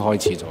頁已經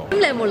開始咗。咁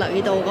你有冇留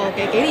意到個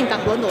嘅紀念特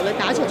刊度咧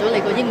打錯咗你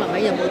個英文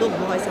名，有冇都唔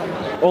開心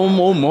啊？我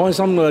冇唔開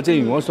心㗎，即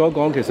係如我所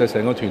講，其實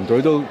成個團隊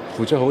都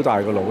付出好大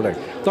嘅努力。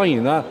當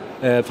然啦，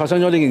發生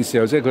咗呢件事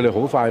後，即係佢哋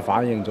好快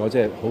反應咗，即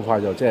係好快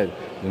就即係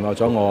聯絡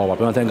咗我，話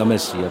俾我聽咁嘅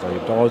事啊，就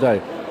亦都我真係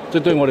即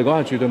係對我嚟講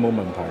係絕對冇問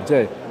題。即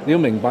係你要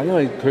明白，因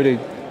為佢哋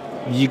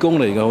義工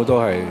嚟嘅好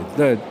多係，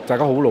即係大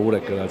家好努力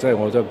㗎啦。即係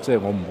我覺得，即係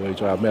我唔會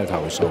再有咩投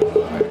訴㗎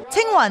啦。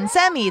青雲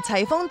Sammy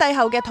齊封帝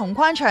後嘅同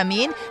框場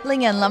面，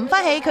令人諗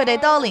翻起佢哋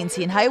多年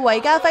前喺韋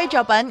家輝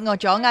作品《我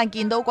左眼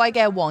見到鬼》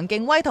嘅黃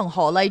敬威同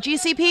何麗珠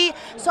CP，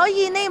 所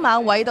以呢晚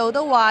韋導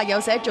都話有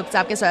寫續集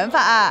嘅想法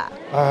啊！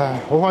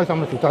好開心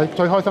啊！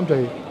最開心就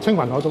係青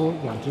雲攞到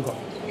男主角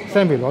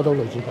 ，Sammy 攞到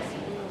女主角，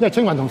因為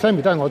青雲同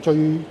Sammy 都係我最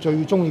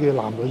中意嘅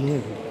男女演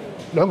員，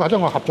兩個都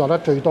係我合作得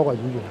最多嘅演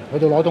員，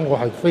佢哋攞到我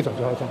係非常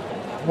之開心。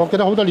我記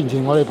得好多年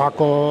前我哋拍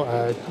過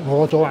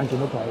我左眼見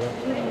到鬼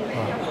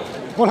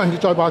可能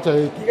再拍就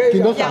係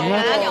見到神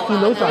啦，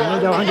見到神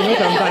嘅右眼見到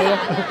上帝咯。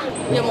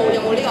有冇呢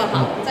個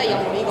即係有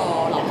冇呢個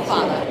諗法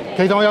啊？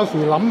其實我有時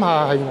諗下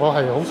我係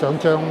好想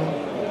將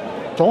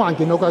左眼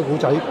見到鬼古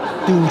仔調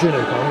轉嚟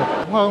講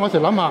嘅。我時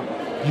諗下，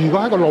如果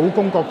喺個老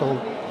公角度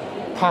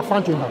拍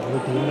翻轉頭會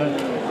點咧？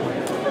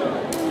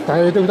但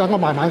係都等我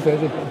慢慢寫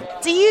先。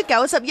至於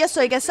91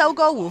歲嘅修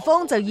哥胡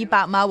楓就以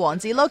白馬王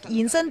子碌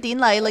現身典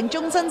禮領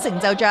終身成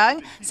就獎，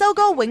修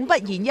哥永不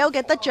言休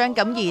嘅得獎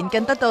感言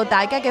更得到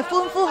大家嘅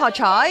歡呼喝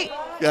彩。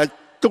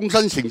終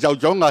身成就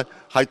獎啊，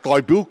係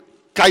代表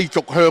繼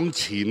續向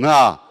前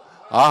啊！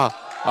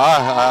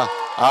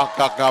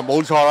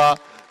冇錯啦。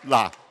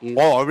嗱，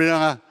我話俾你聽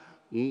啊，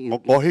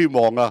我希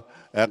望啊，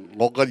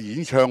我嘅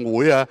演唱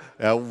會啊，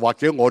或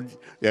者我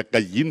嘅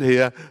演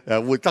戲啊，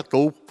會得到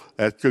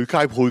最佳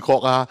配角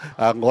啊！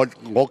我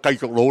繼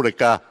續努力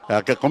㗎，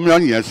咁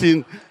樣然後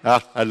先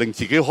令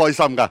自己開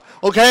心㗎。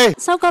OK。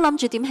修哥諗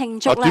住點慶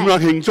祝咧？點樣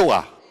慶祝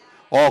啊？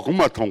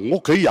咁啊同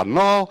屋企人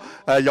咯，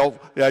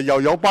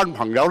又有班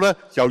朋友咧，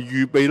就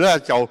預備咧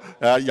就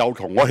又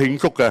同我慶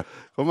祝嘅。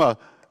咁啊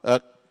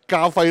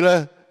家輝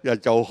咧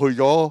就去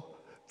咗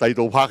第二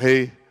度拍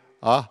戲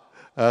啊。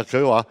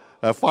佢話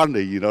翻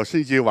嚟，然後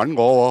先至揾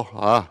我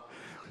喎。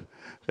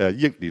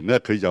憶蓮咧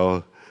佢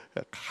就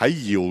喺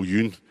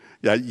遙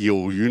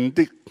遠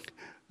的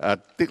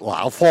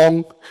那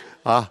方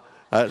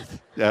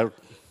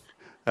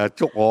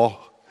祝我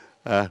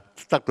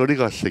得到呢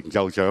個成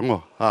就獎喎。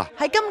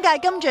喺今屆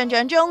金像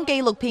獎中，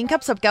紀錄片《給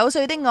19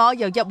歲的我》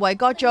由入圍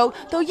角逐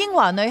到英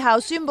華女校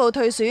宣布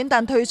退選，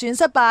但退選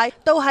失敗，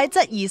到喺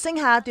質疑聲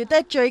下奪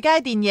得最佳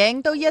電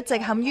影，都一直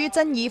陷於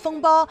爭議風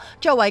波。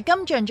作為金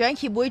像獎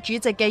協會主席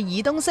嘅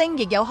爾冬陞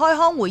亦有開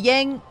腔回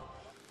應。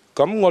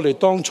咁我哋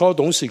當初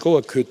董事局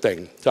嘅決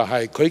定就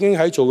係佢已經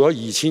喺做咗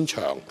2000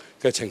場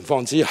嘅情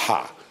況之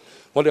下，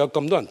我哋有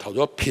咁多人投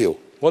咗票，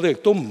我哋亦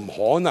都唔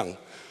可能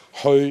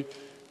去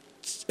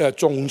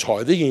仲裁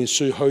呢件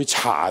事，去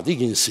查呢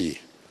件事。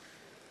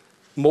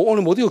我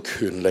哋冇呢個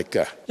權力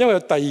嘅，因為有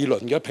第二輪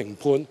嘅評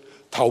判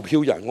投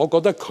票人，我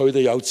覺得佢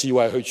哋有智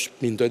慧去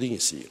面對呢件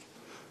事。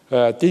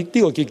呢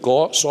個結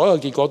果，所有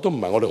結果都唔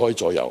係我哋可以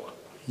左右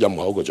任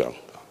何一個獎。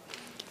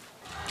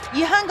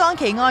以香港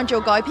奇案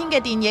做改編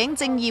嘅電影《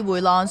正義迴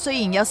廊》雖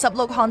然有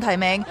16項提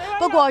名，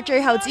不過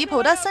最後只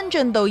抱得新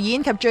晉導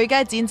演及最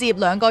佳剪接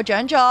2個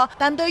獎座。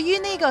但對於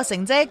呢個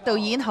成績，導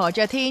演何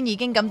爵天已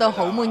經感到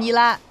好滿意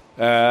啦。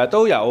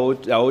都有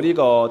呢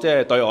個，即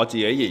係對我自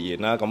己而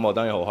言啦，咁我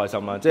當然好開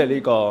心啦。即係呢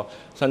個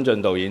新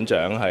晉導演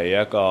獎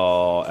係一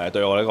個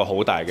對我一個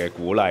好大嘅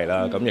鼓勵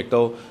啦。咁亦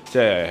都即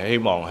係希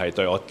望係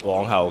對我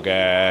往後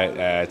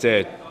嘅即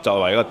係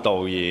作為一個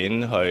導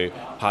演去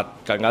拍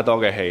更加多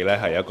嘅戲咧，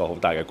係一個好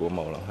大嘅鼓舞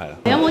咯，係啦。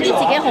有冇啲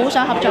自己好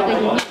想合作嘅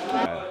演員？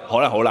可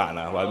能好難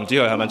啊，或唔知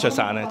佢係咪出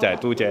山咧，就係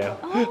都姐咯，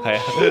係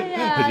啊，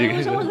佢自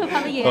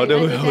己。我都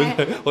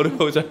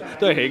好想，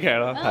都係喜劇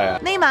咯，係啊。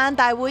呢晚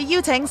大會邀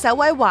請首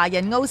位華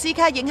人奧斯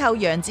卡影后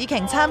楊紫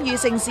瓊參與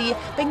盛事，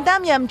並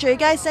擔任最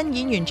佳新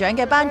演員獎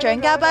嘅頒獎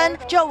嘉賓。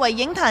作為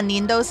影壇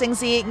年度盛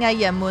事，藝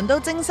人們都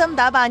精心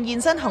打扮現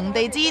身紅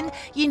地毯，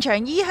現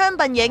場衣香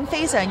鬢影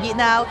非常熱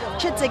鬧。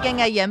出席嘅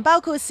藝人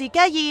包括薛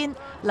家燕、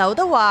劉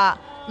德華、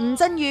吳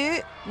鎮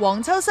宇、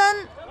黃秋生、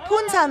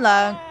潘燦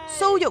良、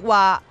蘇玉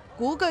華、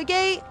古巨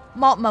基、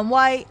莫文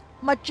蔚、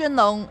麥浚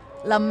龍、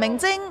林明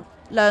禎、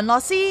梁洛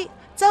施、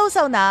周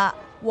秀娜、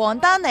黃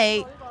丹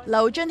妮、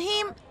劉俊謙、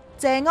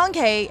謝安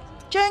琪、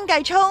張繼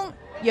聰、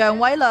楊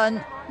偉倫、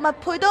麥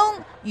沛東、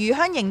余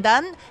香凝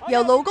等，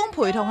由老公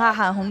陪同下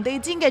行紅地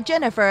毯嘅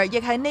Jennifer， 亦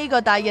喺呢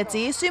個大日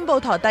子宣布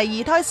陀第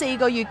2胎4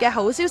個月嘅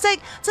好消息，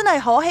真係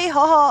可喜可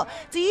賀。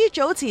至於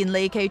早前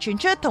離奇傳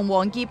出同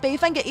王傑備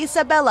婚嘅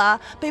Isabella，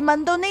 被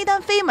問到呢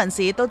單緋聞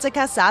時，都即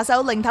刻耍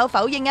手擰頭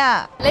否認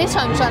啊！你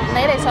信唔信？你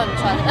哋信唔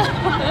信？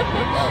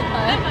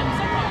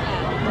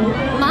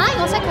唔係，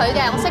我識佢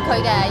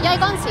嘅，因為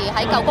嗰陣時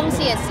喺舊公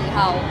司嘅時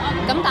候，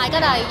咁大家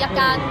都係一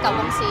間舊公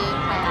司，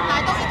係啊。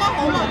但係都應該好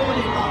耐冇聯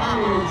絡啦。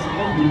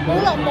好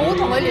耐冇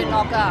同佢聯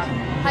絡㗎，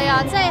係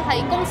啊，即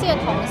係公司嘅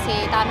同事，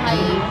但係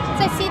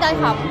即係私底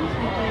下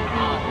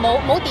冇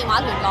電話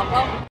聯絡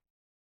咯。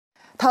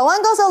台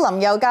灣歌手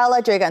林宥嘉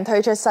咧最近推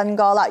出新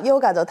歌啦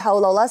 ，Yoga 就透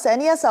露啦，寫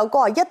呢一首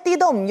歌一啲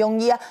都唔容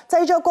易啊！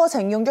製作過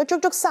程用咗足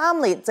足3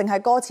年，淨係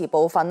歌詞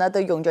部分咧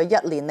都用咗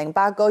1年零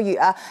8個月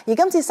啊！而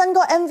今次新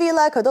歌 MV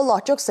咧，佢都落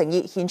足誠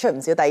意，獻出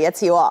唔少第一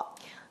次喎。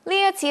呢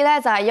一次咧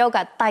就係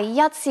Yoga 第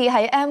一次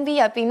喺 MV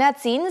入邊咧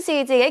展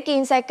示自己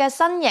健碩嘅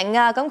身形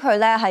啊！咁佢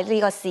咧喺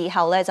呢個時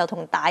候咧就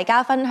同大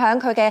家分享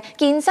佢嘅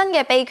健身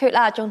嘅秘訣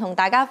啦，仲同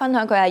大家分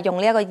享佢係用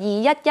呢一個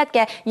211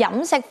嘅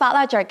飲食法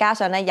啦，再加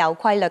上咧有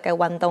規律嘅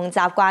運動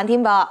習慣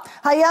添噃。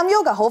係啊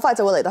 ，Yoga 好快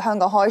就會嚟到香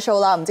港開 show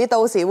啦，唔知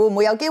到時會唔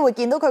會有機會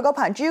見到佢嗰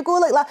盤朱古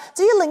力啦？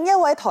至於另一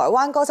位台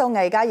灣歌手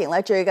魏嘉瑩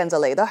咧，最近就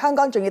嚟到香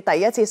港，仲要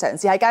第一次嘗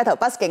試喺街頭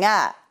busking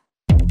啊！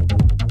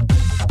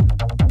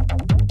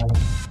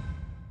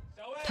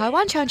台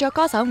灣唱作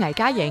歌手魏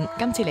嘉瑩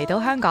今次嚟到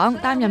香港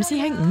擔任師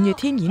兄5月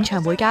天演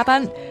唱會嘉賓，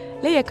呢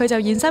日佢就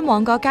現身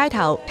旺角街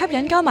頭，吸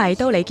引歌迷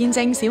到嚟見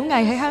證小魏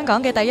喺香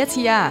港嘅第一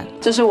次啊！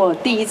這是我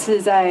第一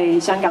次在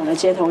香港的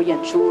街頭演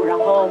出，然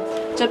後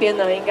這邊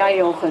呢應該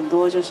有很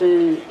多就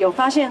是有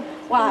發現，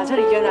哇，這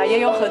裡原來也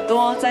有很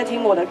多在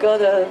聽我的歌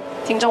的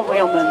聽眾朋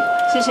友們，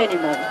謝謝你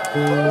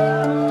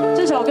們。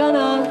這首歌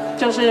呢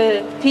就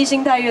是披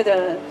星戴月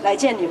的來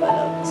見你們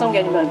了，送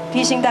給你們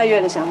披星戴月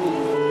的想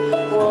你。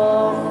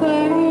我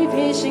會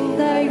披星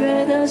戴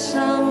月的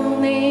想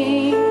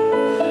你，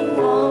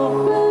我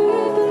會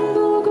奮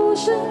不顧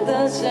身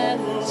的前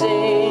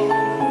進，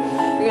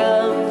遠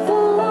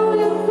方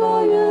煙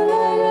火越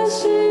來越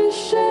稀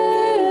缺，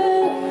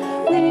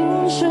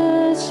凝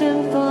視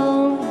前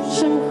方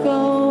身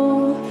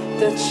後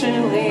的距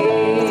離。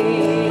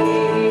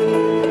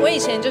我以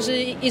前就是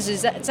一直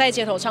在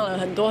街頭唱了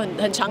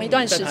很長一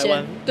段時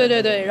間，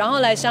對，然後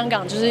來香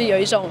港就是有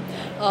一種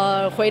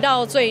回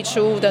到最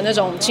初的那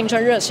種青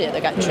春熱血的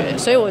感覺，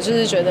所以我就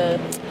是覺得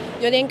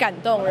有點感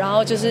動，然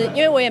後就是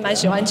因為我也蠻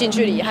喜歡近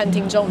距離和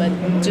聽眾們，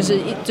就是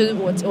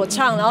我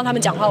唱，然後他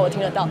們講話我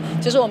聽得到，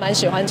就是我蠻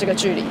喜歡這個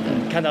距離的。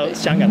看到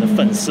香港的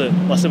粉絲，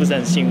哇，是不是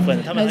很興奮？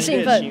他們很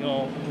熱情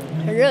哦，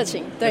很熱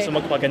情。對，有什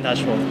麼話跟他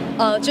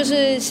說？就是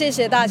謝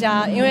謝大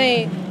家，因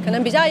為可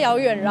能比較遙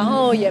遠，然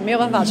後也沒有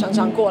辦法常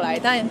常過來，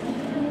但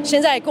現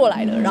在過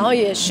來了，然後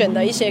也選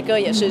的一些歌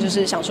也是，就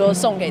是想說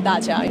送給大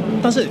家。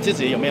但是你自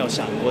己有沒有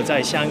想過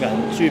在香港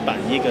舉辦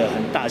一個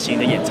很大型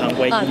的演唱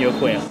會、音樂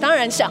會啊？當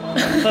然想，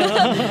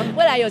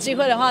未來有機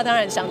會的話，當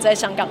然想在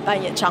香港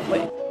辦演唱會。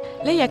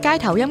呢日街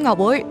頭音樂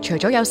會除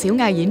咗有小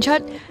藝演出，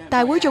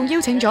大會仲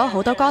邀請咗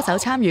好多歌手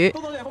參與，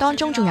當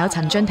中仲有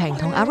陳俊廷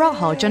同阿 Rock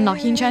何俊樂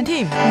獻唱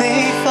添。你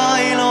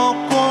快樂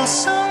過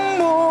生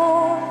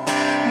活，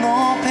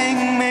我拼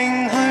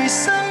命去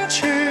生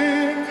存，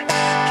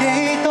幾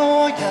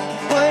多人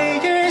位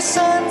於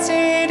山之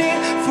巔，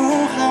俯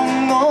瞰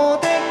我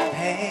的疲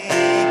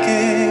倦，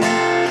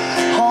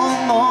渴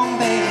望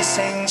被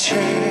成全，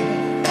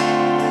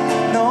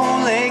努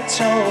力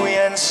做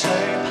人誰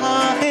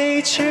怕氣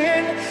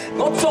喘？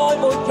我再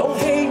沒勇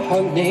氣向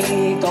你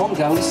講舊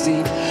事，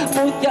沒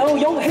有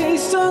勇氣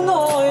相愛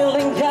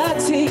另一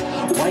次，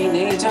為你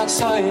將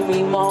睡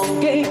眠忘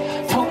記，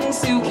通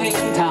宵傾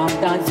談，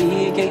但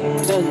已經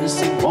盡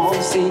成往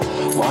事，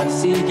還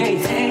是記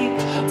起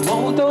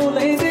無道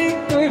理的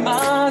對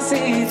罵是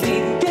年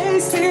紀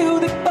小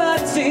的不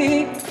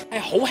智。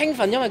好興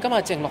奮，因為今日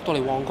淨落到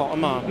嚟旺角啊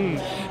嘛，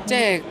即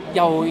係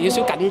又有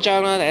少緊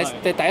張啦。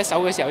第一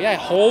首嘅時候，因為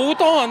好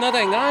多人啊，突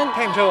然間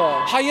聽唔出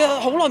喎。係啊，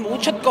好耐冇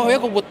出過去一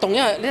個活動，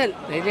因為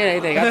你哋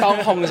而家當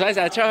紅所以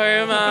成日出去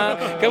啊嘛。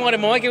咁我哋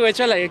冇乜機會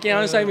出嚟見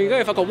下世面，跟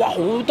住發覺哇好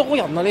多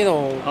人啊呢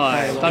度。係，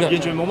但係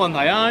完全冇問題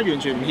啊，完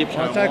全唔怯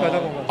場。真係覺得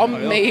冇問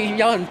題。我未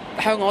有人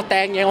向我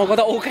掟嘢，我覺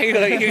得 OK 㗎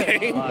啦已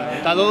經。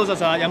但係老老實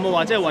實有冇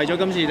話即係為咗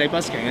今次你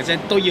busking 嘅啫，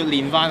都要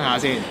練翻下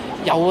先？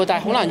有啊，但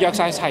係好難約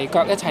晒齊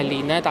腳一齊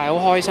練咧。但係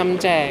好開心，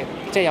即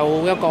係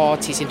有一個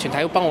慈善團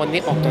體幫我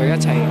啲樂隊一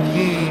齊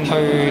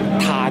去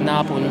彈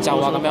啊、伴奏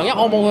啊咁樣。因為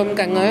我冇佢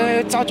咁勁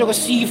啊，揸咗個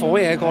師傅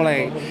嘢過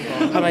嚟，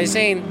係咪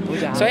先？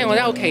所以我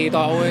真係好期待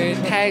我會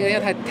聽，一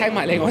係聽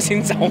埋你我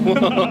先走。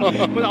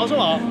但我想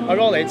話阿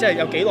Ro 你即係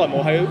有幾耐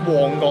冇喺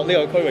旺角呢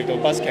個區域度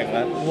busking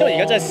咧？因為而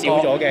家真係少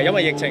咗嘅，因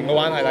為疫情嘅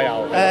關係啦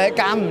又。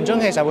間唔中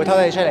其實會偷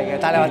你出嚟嘅，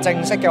但係你話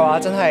正式嘅話，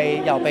真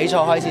係由比賽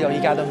開始到依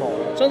家都冇。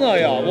真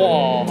係啊！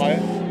哇，係。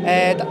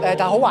但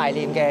係好懷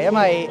念嘅，因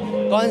為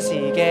嗰陣時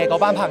嘅嗰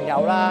班朋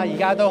友啦，而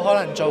家都可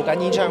能做緊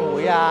演唱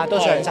會啊，都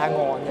上晒岸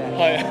嘅。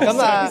係。咁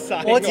啊，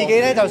我自己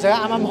咧就想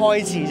啱啱開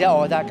始啫，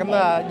我覺得。咁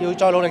啊，要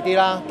再努力啲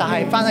啦。但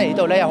係翻喺呢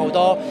度咧，有好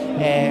多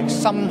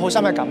好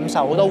深嘅感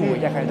受，好多回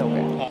憶喺度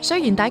嘅。雖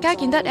然大家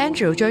見得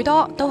Andrew 最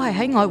多都係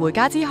喺愛回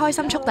家之開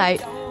心速遞，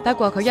不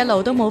過佢一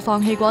路都冇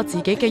放棄過自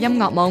己嘅音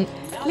樂夢。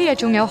呢日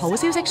仲有好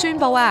消息宣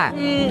佈啊！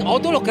我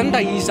都錄緊第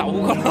2首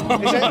㗎啦。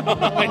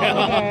係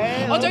啊，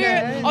我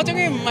終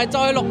於唔係再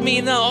錄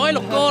面啦，我可以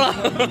錄歌啦。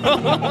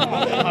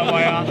係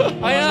咪啊？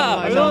係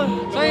啊，係咯。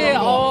所以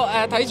我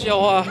睇住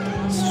我啊。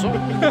師兄，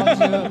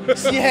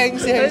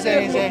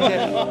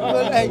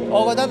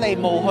我覺得你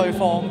冇去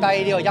放低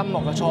呢個音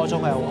樂嘅初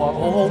衷係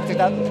好值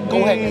得高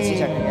興嘅事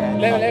情嚟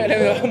嘅。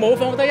你冇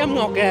放低音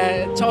樂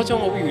嘅初衷，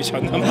好愚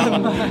蠢啊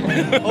嘛！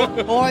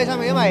好開心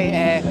嘅，因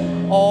為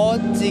我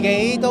自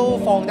己都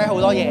放低好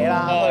多嘢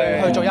啦，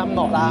去做音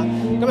樂啦。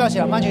咁有時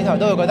諗翻轉頭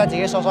都會覺得自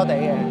己疏疏地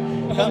嘅。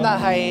咁但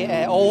係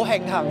我好慶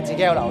幸自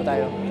己有留低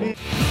咯。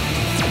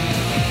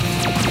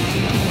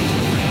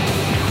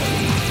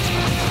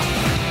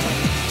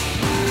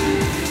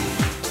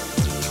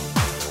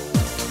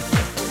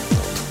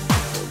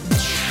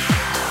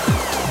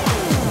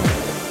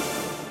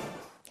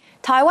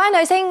台灣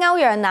女星歐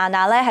陽娜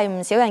娜咧係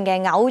唔少人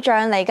嘅偶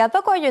像嚟㗎，不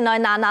過原來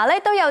娜娜咧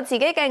都有自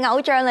己嘅偶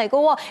像嚟㗎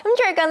喎。咁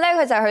最近咧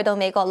佢就去到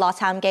美國洛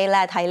杉磯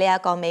咧睇呢一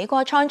個美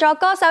國創作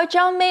歌手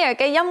John Mayer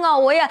嘅音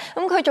樂會啊。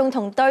咁佢仲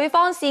同對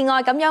方示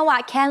愛咁樣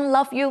話 Can't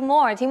Love You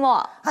More 添。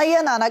係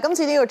啊，娜娜今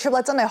次呢個 trip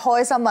咧真係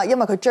開心啊，因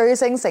為佢追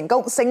星成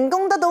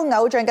功得到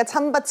偶像嘅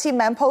親筆簽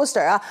名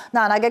poster 啊。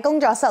娜娜嘅工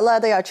作室咧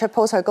都有出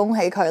post 去恭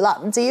喜佢啦。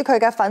咁至於佢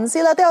嘅粉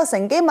絲咧都有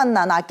乘機問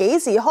娜娜幾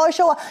時開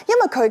show 啊，因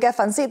為佢嘅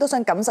粉絲都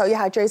想感受一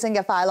下追星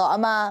嘅快樂啊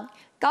嘛。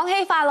講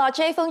起快樂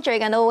 ，J 風最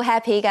近都好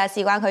happy 㗎，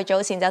事關佢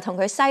早前就同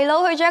佢細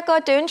佬去咗一個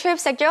短 trip，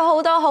 食咗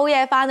好多好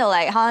嘢，翻到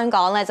嚟香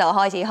港咧就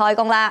開始開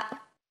工啦。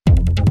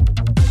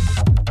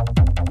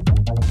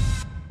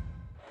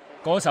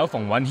歌手馮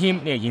允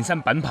謙呢日現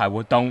身品牌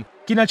活動，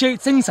見阿 J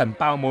精神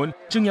爆滿，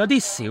仲有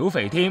啲小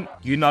肥添。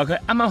原來佢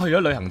啱啱去咗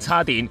旅行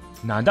叉電，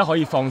難得可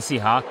以放肆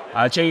下，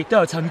阿 J 都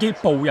有趁機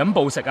暴飲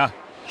暴食啊！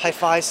係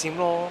快閃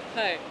咯，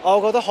我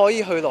覺得可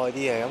以去耐啲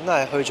嘅，咁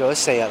但係去咗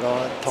4日咯，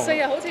同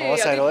我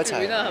細佬一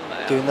齊。短啊，係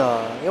咪？短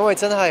啊，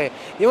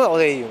因為我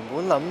哋原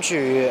本諗住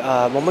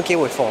冇乜機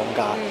會放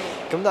假，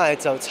咁但係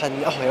就趁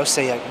有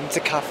4日咁即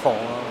刻放咯。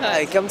但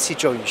係今次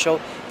做完 show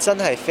真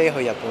係飛去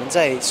日本，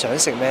真係想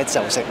食咩就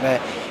食咩，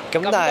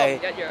咁但係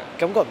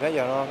感覺唔一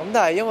樣咯。咁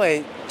但係因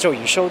為做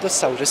完 show 都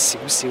瘦咗少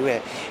少嘅，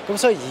咁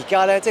所以而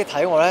家咧即係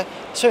睇我咧，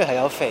雖然係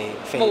有肥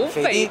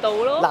啲到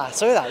咯。嗱，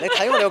所以嗱，你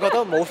睇我你會覺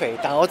得冇肥，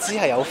但我知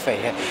係有肥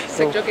嘅。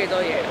食咗幾多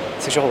嘢？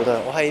食咗好多，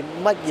我係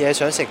乜嘢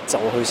想食就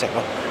去食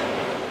咯。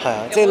係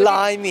啊，即係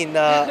拉麵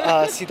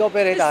啊、士多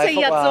啤梨大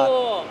福啊，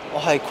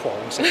我係狂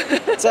食，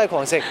真係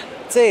狂食，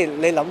即係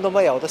你諗到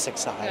乜嘢我都食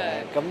晒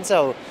嘅，咁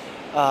就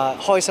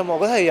開心。我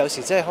覺得係有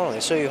時即係可能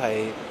你需要係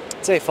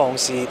即係放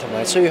肆，同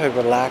埋需要去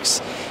relax，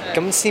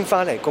 咁先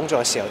翻嚟工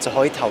作嘅時候就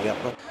可以投入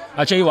咯。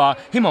阿 J 話：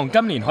希望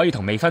今年可以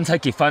同未婚妻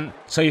結婚，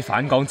所以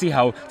返港之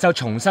後就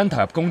重新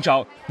投入工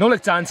作，努力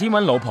賺錢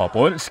揾老婆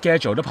本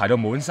schedule 都排到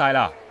滿晒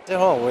啦。即係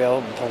可能會有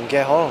唔同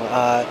嘅可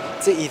能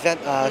即係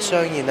event 啊、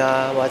商宴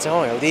啊，或者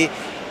可能有啲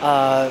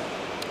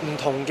唔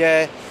同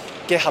嘅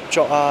合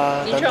作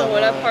啊，演唱會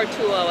咧 part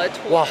 2啊或者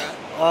tour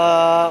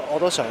哇我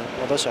都想，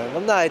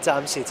咁但係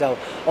暫時就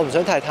我唔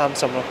想太貪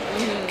心咯，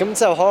咁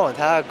就可能睇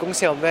下公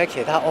司有咩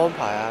其他安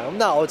排啊，咁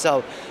但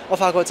係我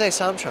發覺真係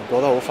3場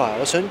過得好快，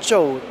我想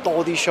做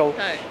多啲 show，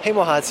 希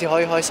望下次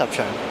可以開10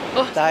場，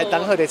但係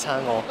等佢哋撐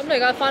我。咁你而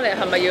家翻嚟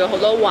係咪要好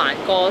多還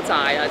歌債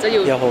啊？即係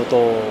要有好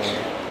多，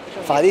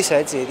快啲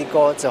寫自己啲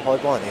歌就可以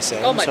幫人哋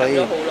寫，所以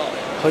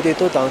佢哋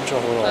都等咗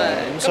好耐，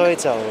咁所以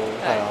就係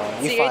啊，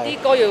自己啲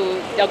歌要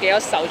有幾多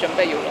首準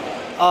備要錄？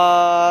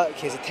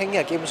其實聽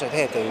日基本上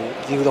聽日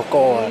就要錄歌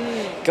啊，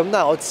咁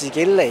但係我自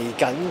己嚟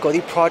緊嗰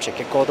啲 project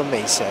嘅歌都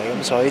未寫，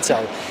咁所以就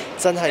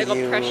真係要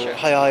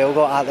係啊，有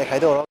個壓力喺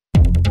度咯。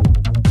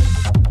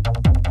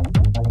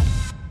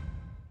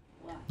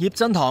葉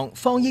振棠、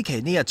方依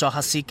琪呢日作客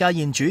薛家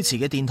燕主持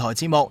嘅電台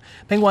節目，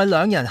並為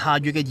2人下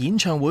月嘅演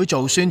唱會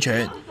做宣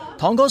傳。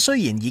堂哥雖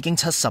然已經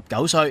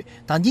79歲，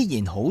但依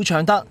然好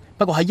唱得。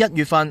不過喺1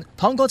月份，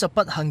堂哥就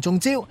不幸中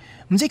招，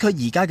唔知佢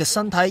而家嘅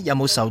身體有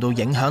冇受到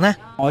影響呢？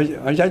我1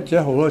月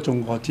1號都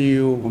中過招，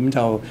咁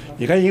就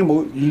而家已經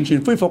冇完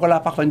全恢復㗎啦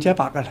，100%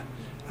㗎啦。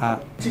啊！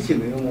之前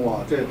你有冇話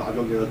即係打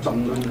咗幾多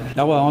針咧？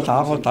有啊，我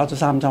打咗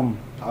3針。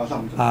打咗3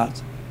針。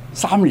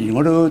 3年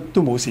我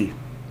都冇事。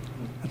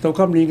到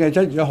今年嘅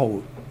1月1號，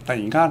突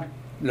然間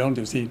2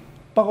條線，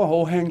不過好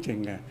輕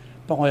靜嘅，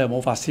不過我又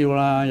冇發燒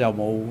啦，又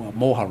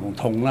冇喉嚨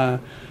痛啦，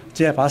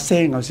只係把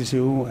聲有少少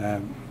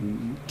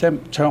即係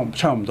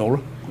唱唔到咯。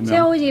即係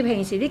好似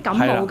平時啲感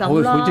冒咁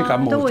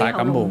咯，都會喉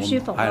嚨唔舒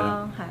服咯，係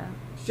啊。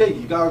即係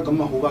而家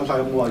咁啊好翻晒，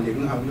有冇話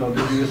影響咗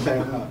啲聲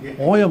啊？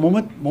我又冇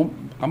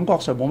感覺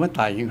上冇乜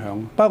大影響，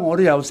不過我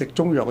都有食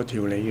中藥嘅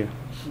調理嘅，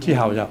之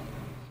後就。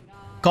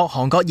各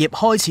行各業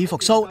開始復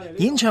甦，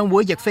演唱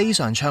會亦非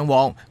常暢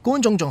旺，觀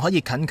眾仲可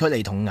以近距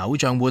離同偶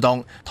像互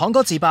動。堂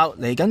哥自爆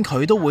嚟緊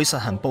佢都會實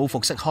行報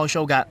復式開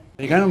show 㗎。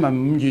嚟緊咪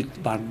5月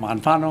還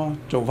翻咯，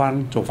做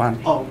翻。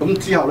哦，咁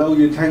之後咧，好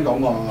似聽講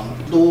話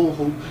都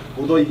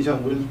好多演唱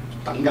會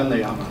等緊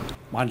你係嘛？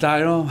還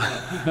債咯。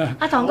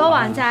阿堂哥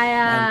還債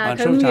啊！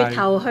佢5月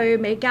頭去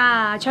美加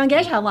啊，唱幾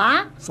多場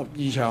話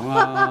？12場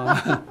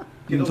啊！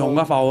唔同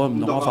嘅埠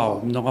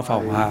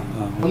啊！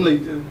咁你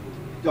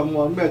有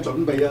冇咩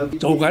準備啊？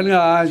做緊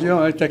㗎，因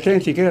為就驚自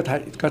己嘅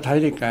體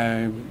力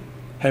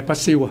係不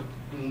消啊！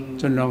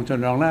盡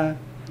量咧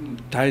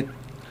睇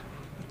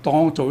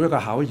當做一個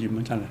考驗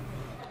啊！真係。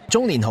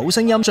中年好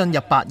聲音進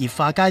入白熱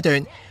化階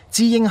段，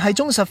自認係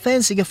忠實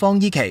fans 嘅方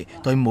依琪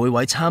對每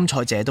位參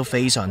賽者都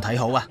非常睇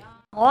好啊！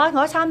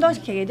我差唔多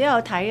期都有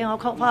睇，我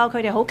覺得佢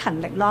哋好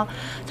勤力咯，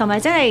同埋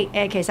真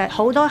係其實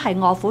好多係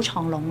臥虎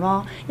藏龍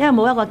咯，因為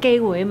冇一個機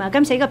會啊嘛。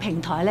今次呢個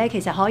平台咧，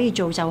其實可以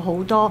造就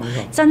好多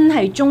真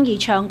係中意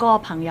唱歌嘅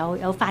朋友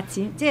有發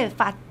展，即係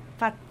發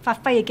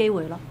揮嘅機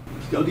會咯。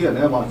有啲人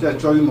咧話，即係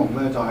追夢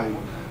咧就係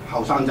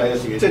後生仔嘅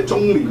事，即係中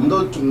年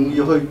都仲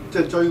要去即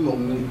係追夢。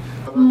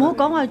唔好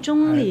講話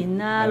中年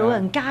啊，老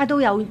人家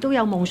都有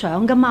夢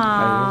想噶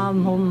嘛，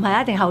唔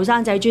係一定後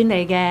生仔專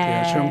利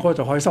嘅。其實唱歌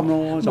就開心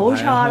咯，冇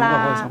錯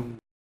啦。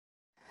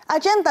阿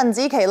Jen 鄧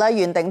紫棋咧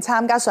原定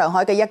參加上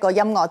海嘅一個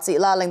音樂節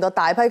啦，令到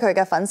大批佢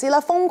嘅粉絲咧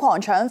瘋狂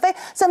搶飛，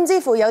甚至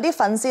乎有啲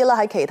粉絲咧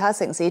喺其他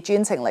城市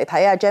專程嚟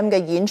睇阿 Jen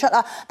嘅演出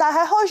啊！但係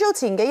開 show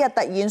前幾日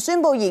突然宣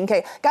布延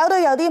期，搞到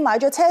有啲買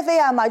咗車飛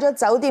啊、買咗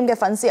酒店嘅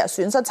粉絲啊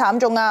損失慘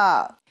重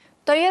啊！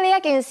對於呢一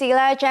件事咧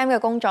 ，Jam 嘅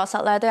工作室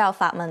咧都有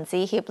發文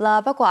致歉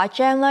啦。不過阿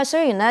Jam 咧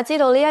雖然咧知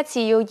道呢一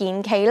次要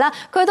延期啦，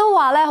佢都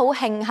話咧好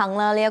慶幸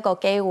啦，呢一個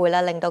機會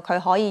咧令到佢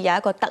可以有一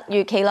個突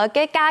如其來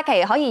嘅假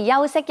期，可以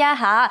休息一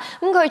下。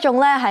咁佢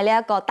仲咧喺呢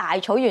一個大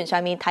草原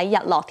上面睇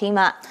日落添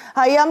啊！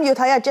係啊，要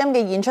睇阿 Jam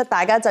嘅演出，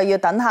大家就要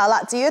等下啦。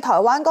至於台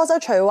灣歌手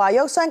徐懷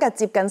鈺，相隔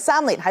接近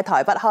3年喺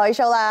台北開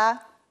show 啦。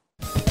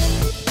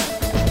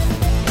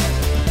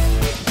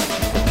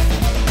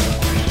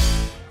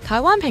台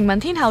灣平民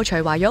天后徐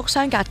懷鈺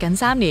相隔近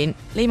3年，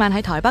呢晚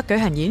喺台北舉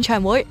行演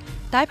唱會，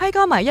大批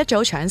歌迷一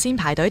早搶先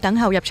排隊等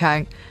候入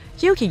場。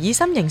Yuki 以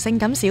心形性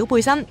感小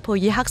背心配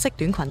以黑色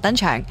短裙登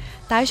場，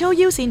大 show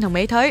腰線同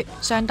美腿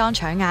相當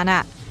搶眼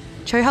啊！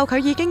隨後佢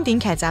以經典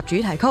劇集主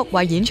題曲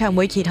為演唱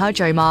會揭開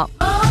序幕。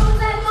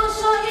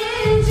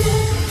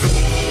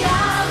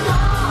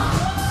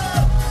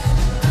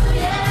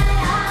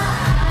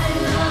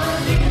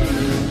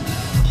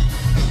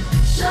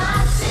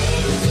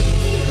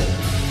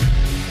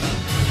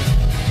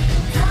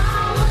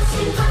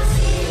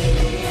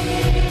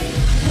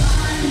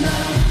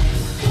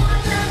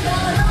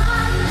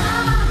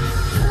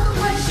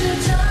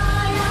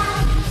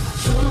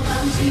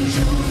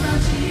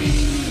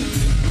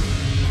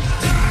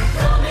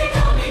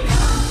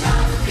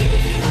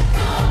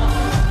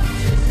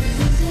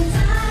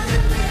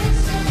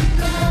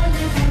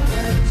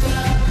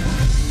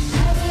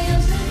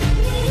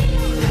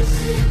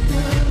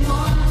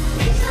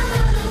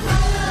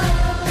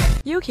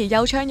Yuki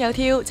又唱又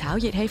跳，炒熱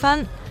氣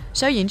氛。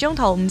雖然中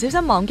途唔小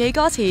心忘記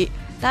歌詞，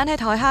但係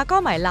台下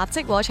歌迷立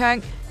即和唱，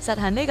實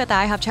行呢個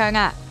大合唱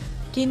啊！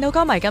見到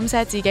歌迷咁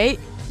錫自己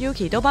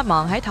，Yuki 都不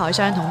忘喺台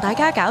上同大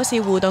家搞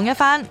笑互動一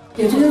番。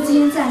有覺得今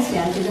天站起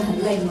來覺得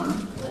很累嗎？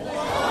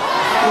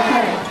不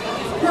會。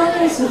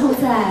那時候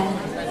在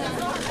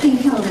訂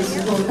票的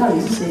時候，到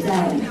底是誰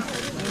在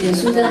臉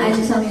書跟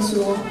IG 上面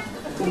說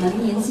我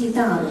們年紀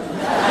大了，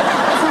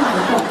站不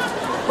動？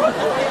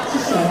是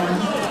誰啊？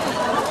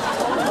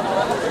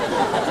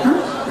啊？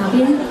哪邊？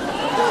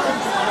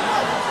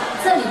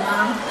這裡嗎？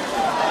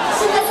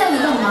現在站得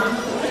動嗎？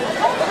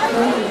可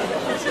以，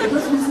我都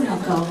穿這麼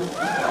高。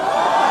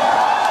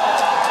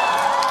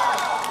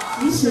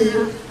其實，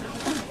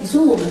你說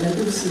我們的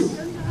故事，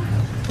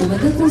我們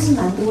的故事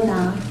蠻多的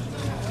啊，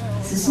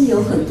只是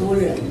有很多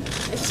人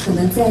可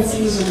能在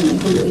記憶中你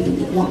會有一點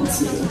點忘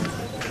記了，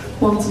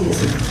忘記了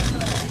什麼？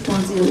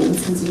忘記了我們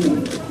曾經有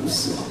的故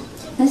事。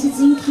但是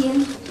今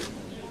天，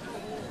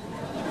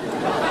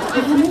我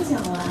還沒講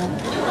完，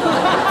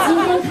今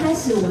天開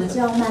始我們就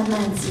要慢慢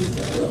記得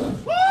了。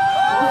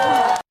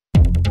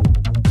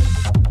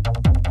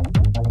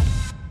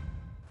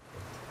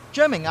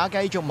張明雅繼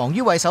續忙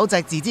於為首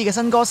隻自資嘅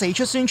新歌四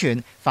出宣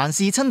傳，凡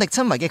事親力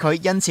親為嘅佢，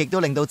因此亦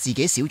都令到自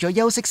己少咗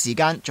休息時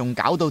間，仲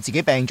搞到自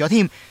己病咗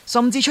添，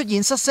甚至出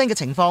現失聲嘅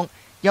情況。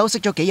休息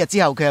咗幾日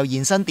之後，佢又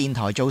現身電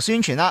台做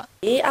宣傳啦。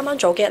咦，啱啱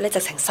早幾日咧，直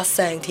情失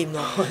聲添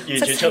咯，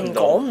直情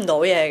講唔到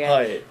嘢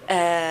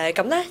嘅。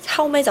咁咧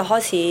後尾就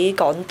開始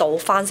講到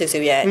翻少少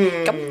嘢，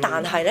咁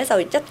但係咧就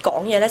一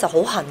講嘢咧就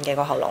好痕嘅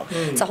個喉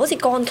嚨，就好似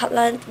乾咳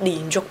咧，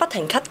連續不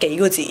停咳幾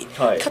個字，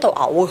咳到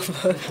嘔咁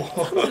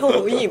樣，好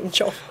嚴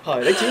重。係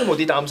你自己有冇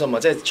啲擔心啊？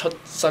即係出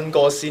新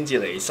歌先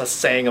至嚟失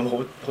聲咁，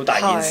好大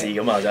件事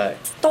噶嘛，真係。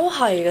都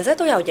係嘅，即係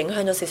都有影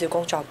響咗少少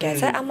工作嘅。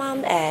即係啱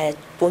啱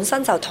本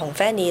身就同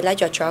Fanny 咧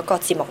約咗一個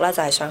節目咧，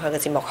就係上佢嘅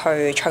節目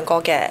去唱歌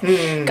嘅。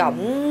咁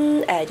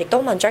亦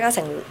都問張家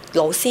誠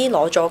老師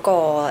攞咗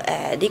個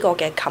呢個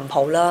嘅琴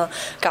譜啦，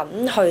咁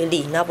去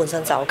練啦。本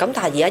身就咁，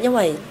但係而家因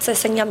為即係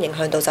聲音影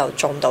響到就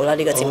做唔到啦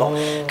呢個節目。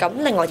咁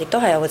另外亦都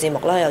係有個節目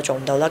啦，又做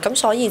唔到啦。咁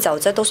所以就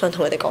即係都想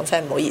同佢哋講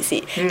聲唔好意思。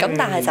咁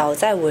但係就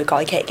即係會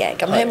改期嘅。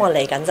咁希望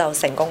嚟緊就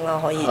成功啦，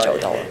可以做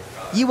到。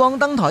以往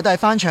登台都係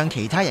翻唱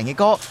其他人嘅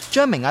歌，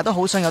張明雅都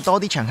好想有多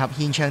啲場合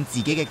獻唱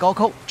自己嘅歌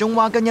曲，仲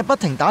話近日不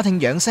停打聽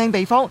養聲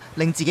秘方，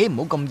令自己唔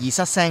好咁易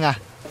失聲啊。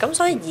咁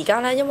所以而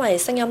家咧，因為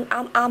聲音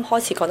啱啱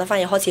開始講得翻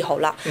嘢開始好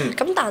啦，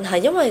咁但係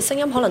因為聲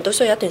音可能都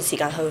需要一段時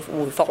間去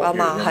回復啊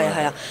嘛，係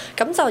啊，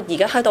咁就而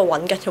家喺度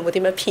揾緊有冇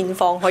啲咩偏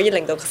方可以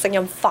令到聲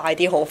音快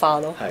啲好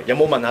翻咯。係有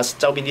冇問下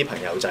周邊啲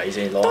朋友仔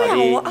先攞下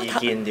啲意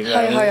見點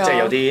樣？即係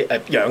有啲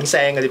養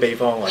聲嗰啲秘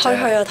方或者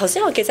係啊，頭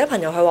先我記者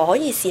朋友佢話可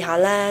以試下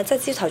咧，即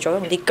係朝頭早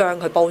用啲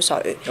薑去煲水，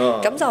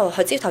咁就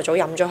佢朝頭早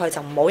飲咗佢就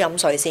唔好飲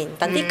水先，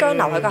等啲薑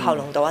留喺個喉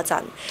嚨度一陣，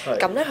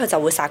咁咧佢就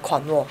會殺菌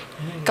喎。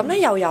咁咧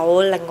又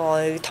有另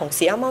外同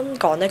事啱啱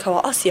講咧，佢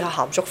話試下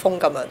鹹竹風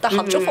咁樣，但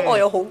鹹竹風我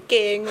又好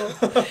驚咯，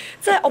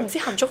即係我唔知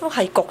鹹竹風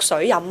係焗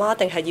水飲啊，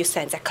定係要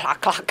成隻咔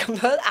咔咁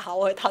樣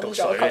咬去吞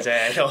咗佢。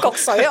焗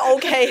水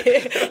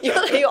OK， 如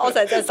果你要我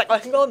成隻食，我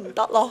應該唔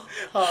得咯。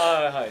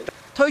係。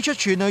推出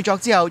處女作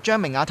之後，張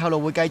明雅透露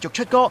會繼續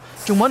出歌，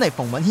仲揾嚟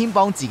馮允謙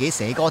幫自己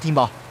寫歌添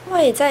噃。因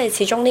為即係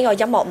始終呢個音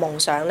樂夢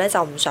想咧，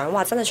就唔想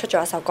話真係出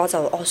咗一首歌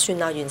就算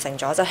啦完成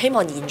咗，就希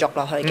望延續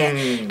落去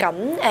嘅。咁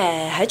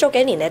喺早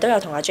幾年咧都有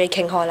同阿 J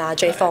傾開啦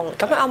 ，J 風。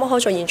咁佢啱啱開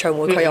咗演唱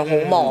會，佢又好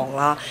忙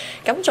啦。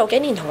咁早幾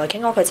年同佢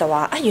傾開，佢就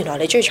話原來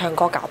你中意唱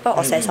歌㗎，不如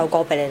我寫首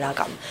歌俾你啦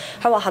咁。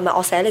佢話係咪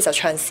我寫你就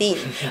唱先？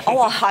我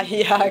話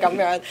係啊咁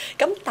樣。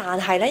咁但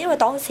係咧，因為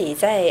當時即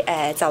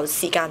係就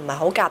時間唔係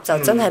好夾，就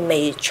真係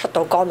未出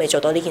到歌，未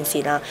做到呢件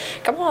事啦。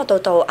咁我到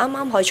啱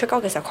啱可以出歌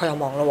嘅時候，佢又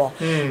忙咯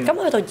喎。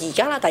咁去到而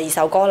家啦，第二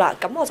首歌啦，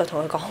咁我就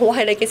同佢講：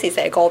喂，你幾時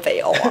寫歌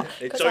俾我啊？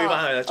你追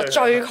翻佢啦，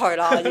追佢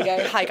啦，已經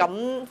係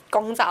咁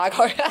攻炸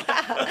佢。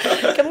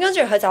咁跟住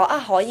佢就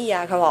話可以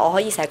啊，佢話我可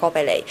以寫歌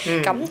俾你。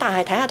咁但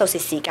係睇下到時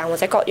時間或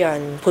者各樣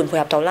配唔配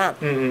合到啦。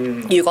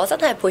如果真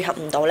係配合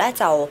唔到咧，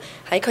就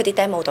喺佢啲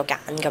demo 度揀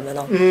咁樣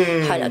咯。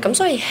係啦，咁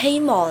所以希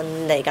望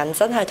嚟緊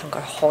真係同佢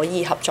可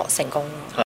以合作成功。